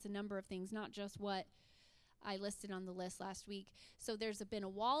calling. It's a number of things, not just what I listed on the list last week. So there's been a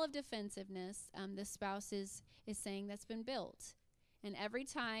wall of defensiveness the spouse is saying that's been built. And every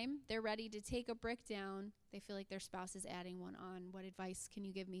time they're ready to take a brick down, they feel like their spouse is adding one on. What advice can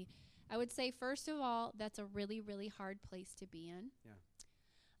you give me? I would say, first of all, that's a really, really hard place to be in.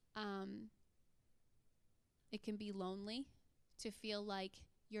 Yeah. It can be lonely to feel like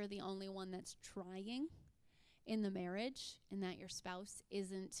you're the only one that's trying in the marriage and that your spouse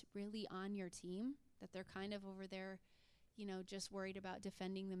isn't really on your team, that they're kind of over there, just worried about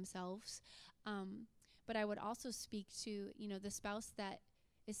defending themselves. But I would also speak to, the spouse that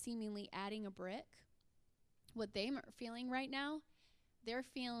is seemingly adding a brick. What they're feeling right now, they're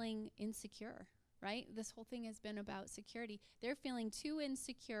feeling insecure, right? This whole thing has been about security. They're feeling too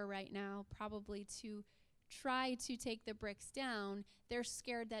insecure right now, probably to try to take the bricks down. They're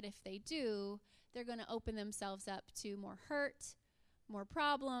scared that if they do, they're going to open themselves up to more hurt, more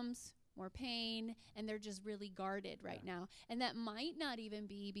problems, more pain, and they're just really guarded right now. And that might not even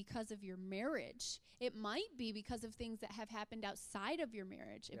be because of your marriage. It might be because of things that have happened outside of your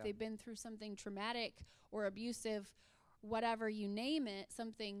marriage. If they've been through something traumatic or abusive, whatever you name it,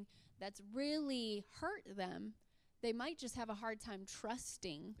 something that's really hurt them, they might just have a hard time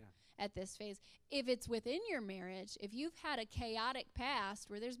trusting at this phase. If it's within your marriage, if you've had a chaotic past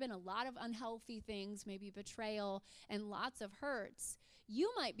where there's been a lot of unhealthy things, maybe betrayal and lots of hurts, you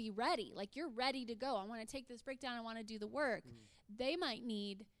might be ready. Like, you're ready to go. I want to take this breakdown. I want to do the work. They might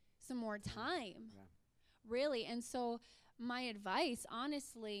need some more time, really. And so my advice,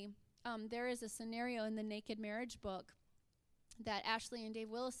 honestly, there is a scenario in the Naked Marriage book that Ashley and Dave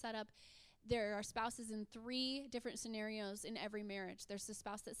Willis set up. There are spouses in 3 different scenarios in every marriage. There's the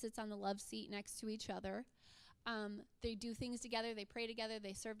spouse that sits on the love seat next to each other. They do things together. They pray together.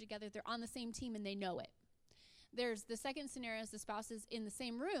 They serve together. They're on the same team, and they know it. There's the second scenario is the spouses in the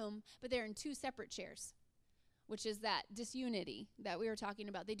same room, but they're in 2 separate chairs, which is that disunity that we were talking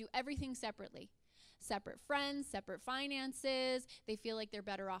about. They do everything separately. Separate friends, separate finances. They feel like they're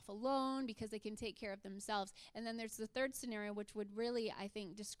better off alone because they can take care of themselves. And then there's the third scenario, which would really, I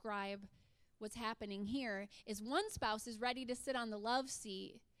think, describe what's happening here, is one spouse is ready to sit on the love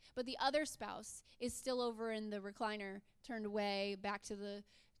seat, but the other spouse is still over in the recliner, turned away, back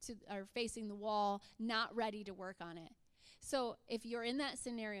or facing the wall, not ready to work on it. So if you're in that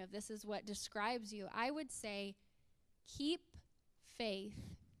scenario, this is what describes you. I would say keep faith,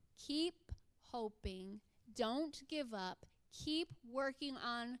 keep hoping, don't give up, keep working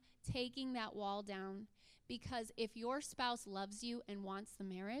on taking that wall down, because if your spouse loves you and wants the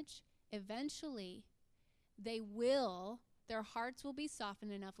marriage, eventually their hearts will be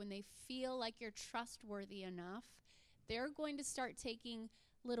softened enough when they feel like you're trustworthy enough. They're going to start taking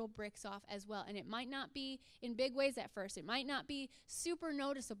little bricks off as well. And it might not be in big ways at first. It might not be super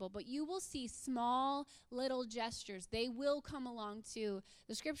noticeable, but you will see small little gestures. They will come along too.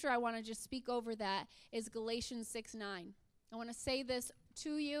 The scripture I want to just speak over that is Galatians 6:9. I want to say this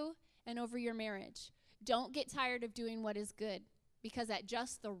to you and over your marriage. Don't get tired of doing what is good, because at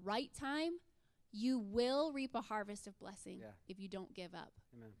just the right time, you will reap a harvest of blessing if you don't give up.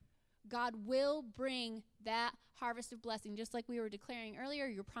 Amen. God will bring that harvest of blessing. Just like we were declaring earlier,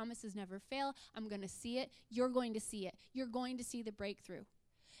 your promises never fail. I'm going to see it. You're going to see it. You're going to see the breakthrough.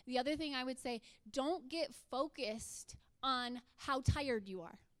 The other thing I would say, don't get focused on how tired you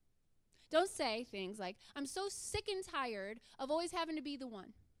are. Don't say things like, I'm so sick and tired of always having to be the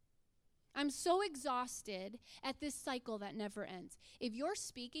one. I'm so exhausted at this cycle that never ends. If you're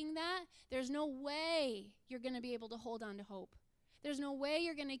speaking that, there's no way you're going to be able to hold on to hope. There's no way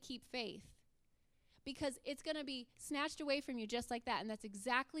you're going to keep faith, because it's going to be snatched away from you just like that. And that's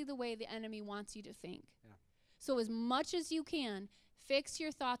exactly the way the enemy wants you to think. Yeah. So as much as you can, fix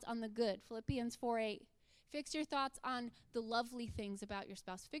your thoughts on the good. Philippians 4:8. Fix your thoughts on the lovely things about your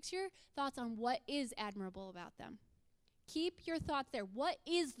spouse. Fix your thoughts on what is admirable about them. Keep your thoughts there. What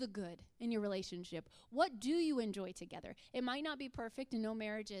is the good in your relationship? What do you enjoy together? It might not be perfect, and no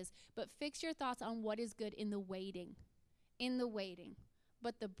marriage is, but fix your thoughts on what is good in the waiting. In the waiting.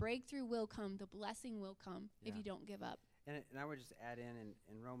 But the breakthrough will come. The blessing will come if you don't give up. And I would just add in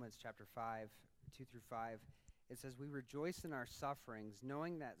Romans chapter 5, 2-5, it says, we rejoice in our sufferings,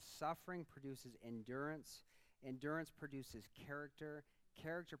 knowing that suffering produces endurance. Endurance produces character.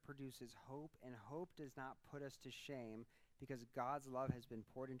 Character produces hope. And hope does not put us to shame, because God's love has been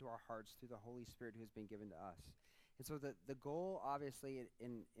poured into our hearts through the Holy Spirit who has been given to us. And so the goal, obviously,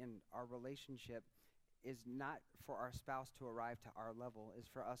 in our relationship is not for our spouse to arrive to our level, is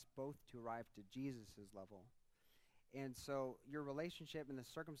for us both to arrive to Jesus' level. And so your relationship and the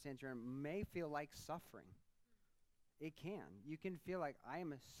circumstance you're in may feel like suffering. It can. You can feel like, I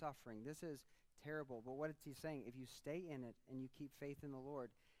am suffering. This is terrible. But what is he saying? If you stay in it and you keep faith in the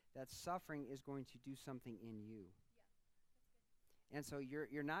Lord, that suffering is going to do something in you. Yeah. And so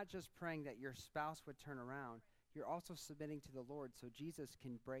you're not just praying that your spouse would turn around. You're also submitting to the Lord so Jesus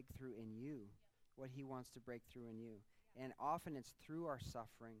can break through in you what he wants to break through in you. And often it's through our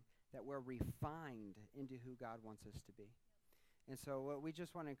suffering that we're refined into who God wants us to be. And so we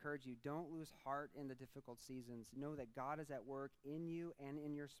just want to encourage you, don't lose heart in the difficult seasons. Know that God is at work in you and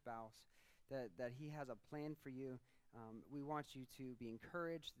in your spouse, that he has a plan for you. We want you to be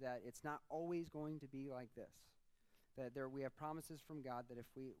encouraged that it's not always going to be like this. That we have promises from God that if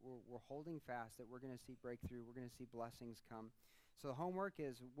we're holding fast, that we're going to see breakthrough, we're going to see blessings come. So the homework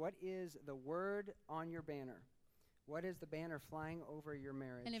is, what is the word on your banner? What is the banner flying over your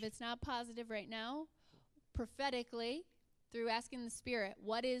marriage? And if it's not positive right now, prophetically, through asking the Spirit,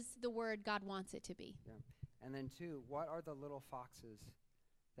 what is the word God wants it to be? Yeah. And then 2, what are the little foxes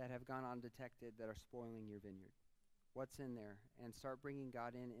that have gone undetected that are spoiling your vineyard? What's in there? And start bringing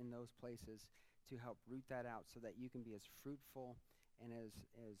God in those places to help root that out so that you can be as fruitful and as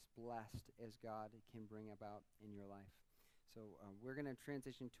blessed as God can bring about in your life. So we're going to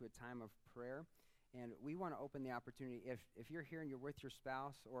transition to a time of prayer, and we want to open the opportunity. If you're here and you're with your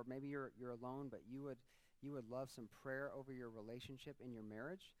spouse, or maybe you're alone, but you would love some prayer over your relationship in your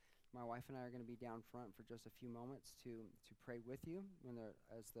marriage, my wife and I are going to be down front for just a few moments to pray with you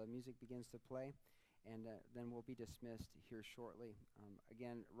as the music begins to play, and then we'll be dismissed here shortly.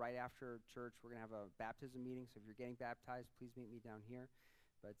 Again, right after church, we're going to have a baptism meeting, so if you're getting baptized, please meet me down here.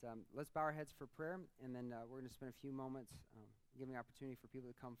 But let's bow our heads for prayer, and then we're going to spend a few moments giving opportunity for people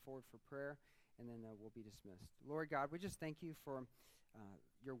to come forward for prayer, and then we'll be dismissed. Lord God, we just thank you for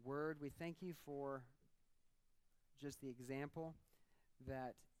your word. We thank you for just the example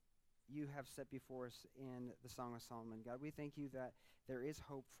that you have set before us in the Song of Solomon. God, we thank you that there is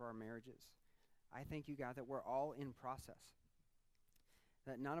hope for our marriages. I thank you, God, that we're all in process,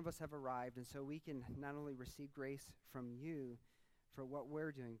 that none of us have arrived, and so we can not only receive grace from you for what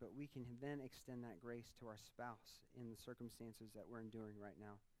we're doing, but we can then extend that grace to our spouse in the circumstances that we're enduring right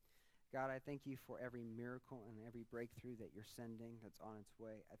now. God, I thank you for every miracle and every breakthrough that you're sending that's on its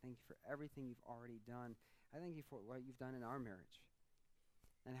way. I thank you for everything you've already done. I thank you for what you've done in our marriage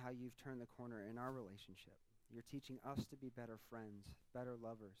and how you've turned the corner in our relationship. You're teaching us to be better friends, better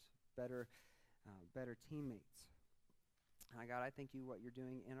lovers, better teammates. God, I thank you what you're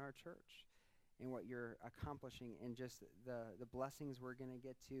doing in our church and what you're accomplishing and just the blessings we're going to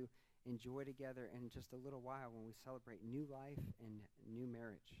get to enjoy together in just a little while when we celebrate new life and new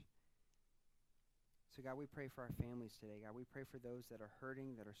marriage. So God, we pray for our families today. God, we pray for those that are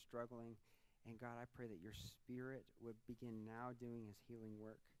hurting, that are struggling. And God, I pray that your Spirit would begin now doing his healing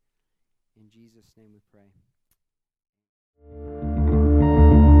work. In Jesus' name we pray.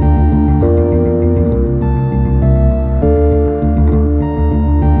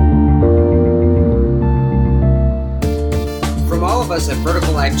 From all of us at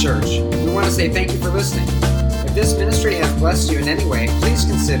Vertical Life Church, we want to say thank you for listening. If this ministry has blessed you in any way, please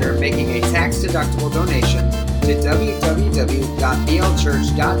consider making a tax-deductible donation to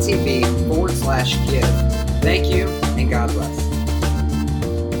www.blchurch.tv/give. Thank you, and God bless.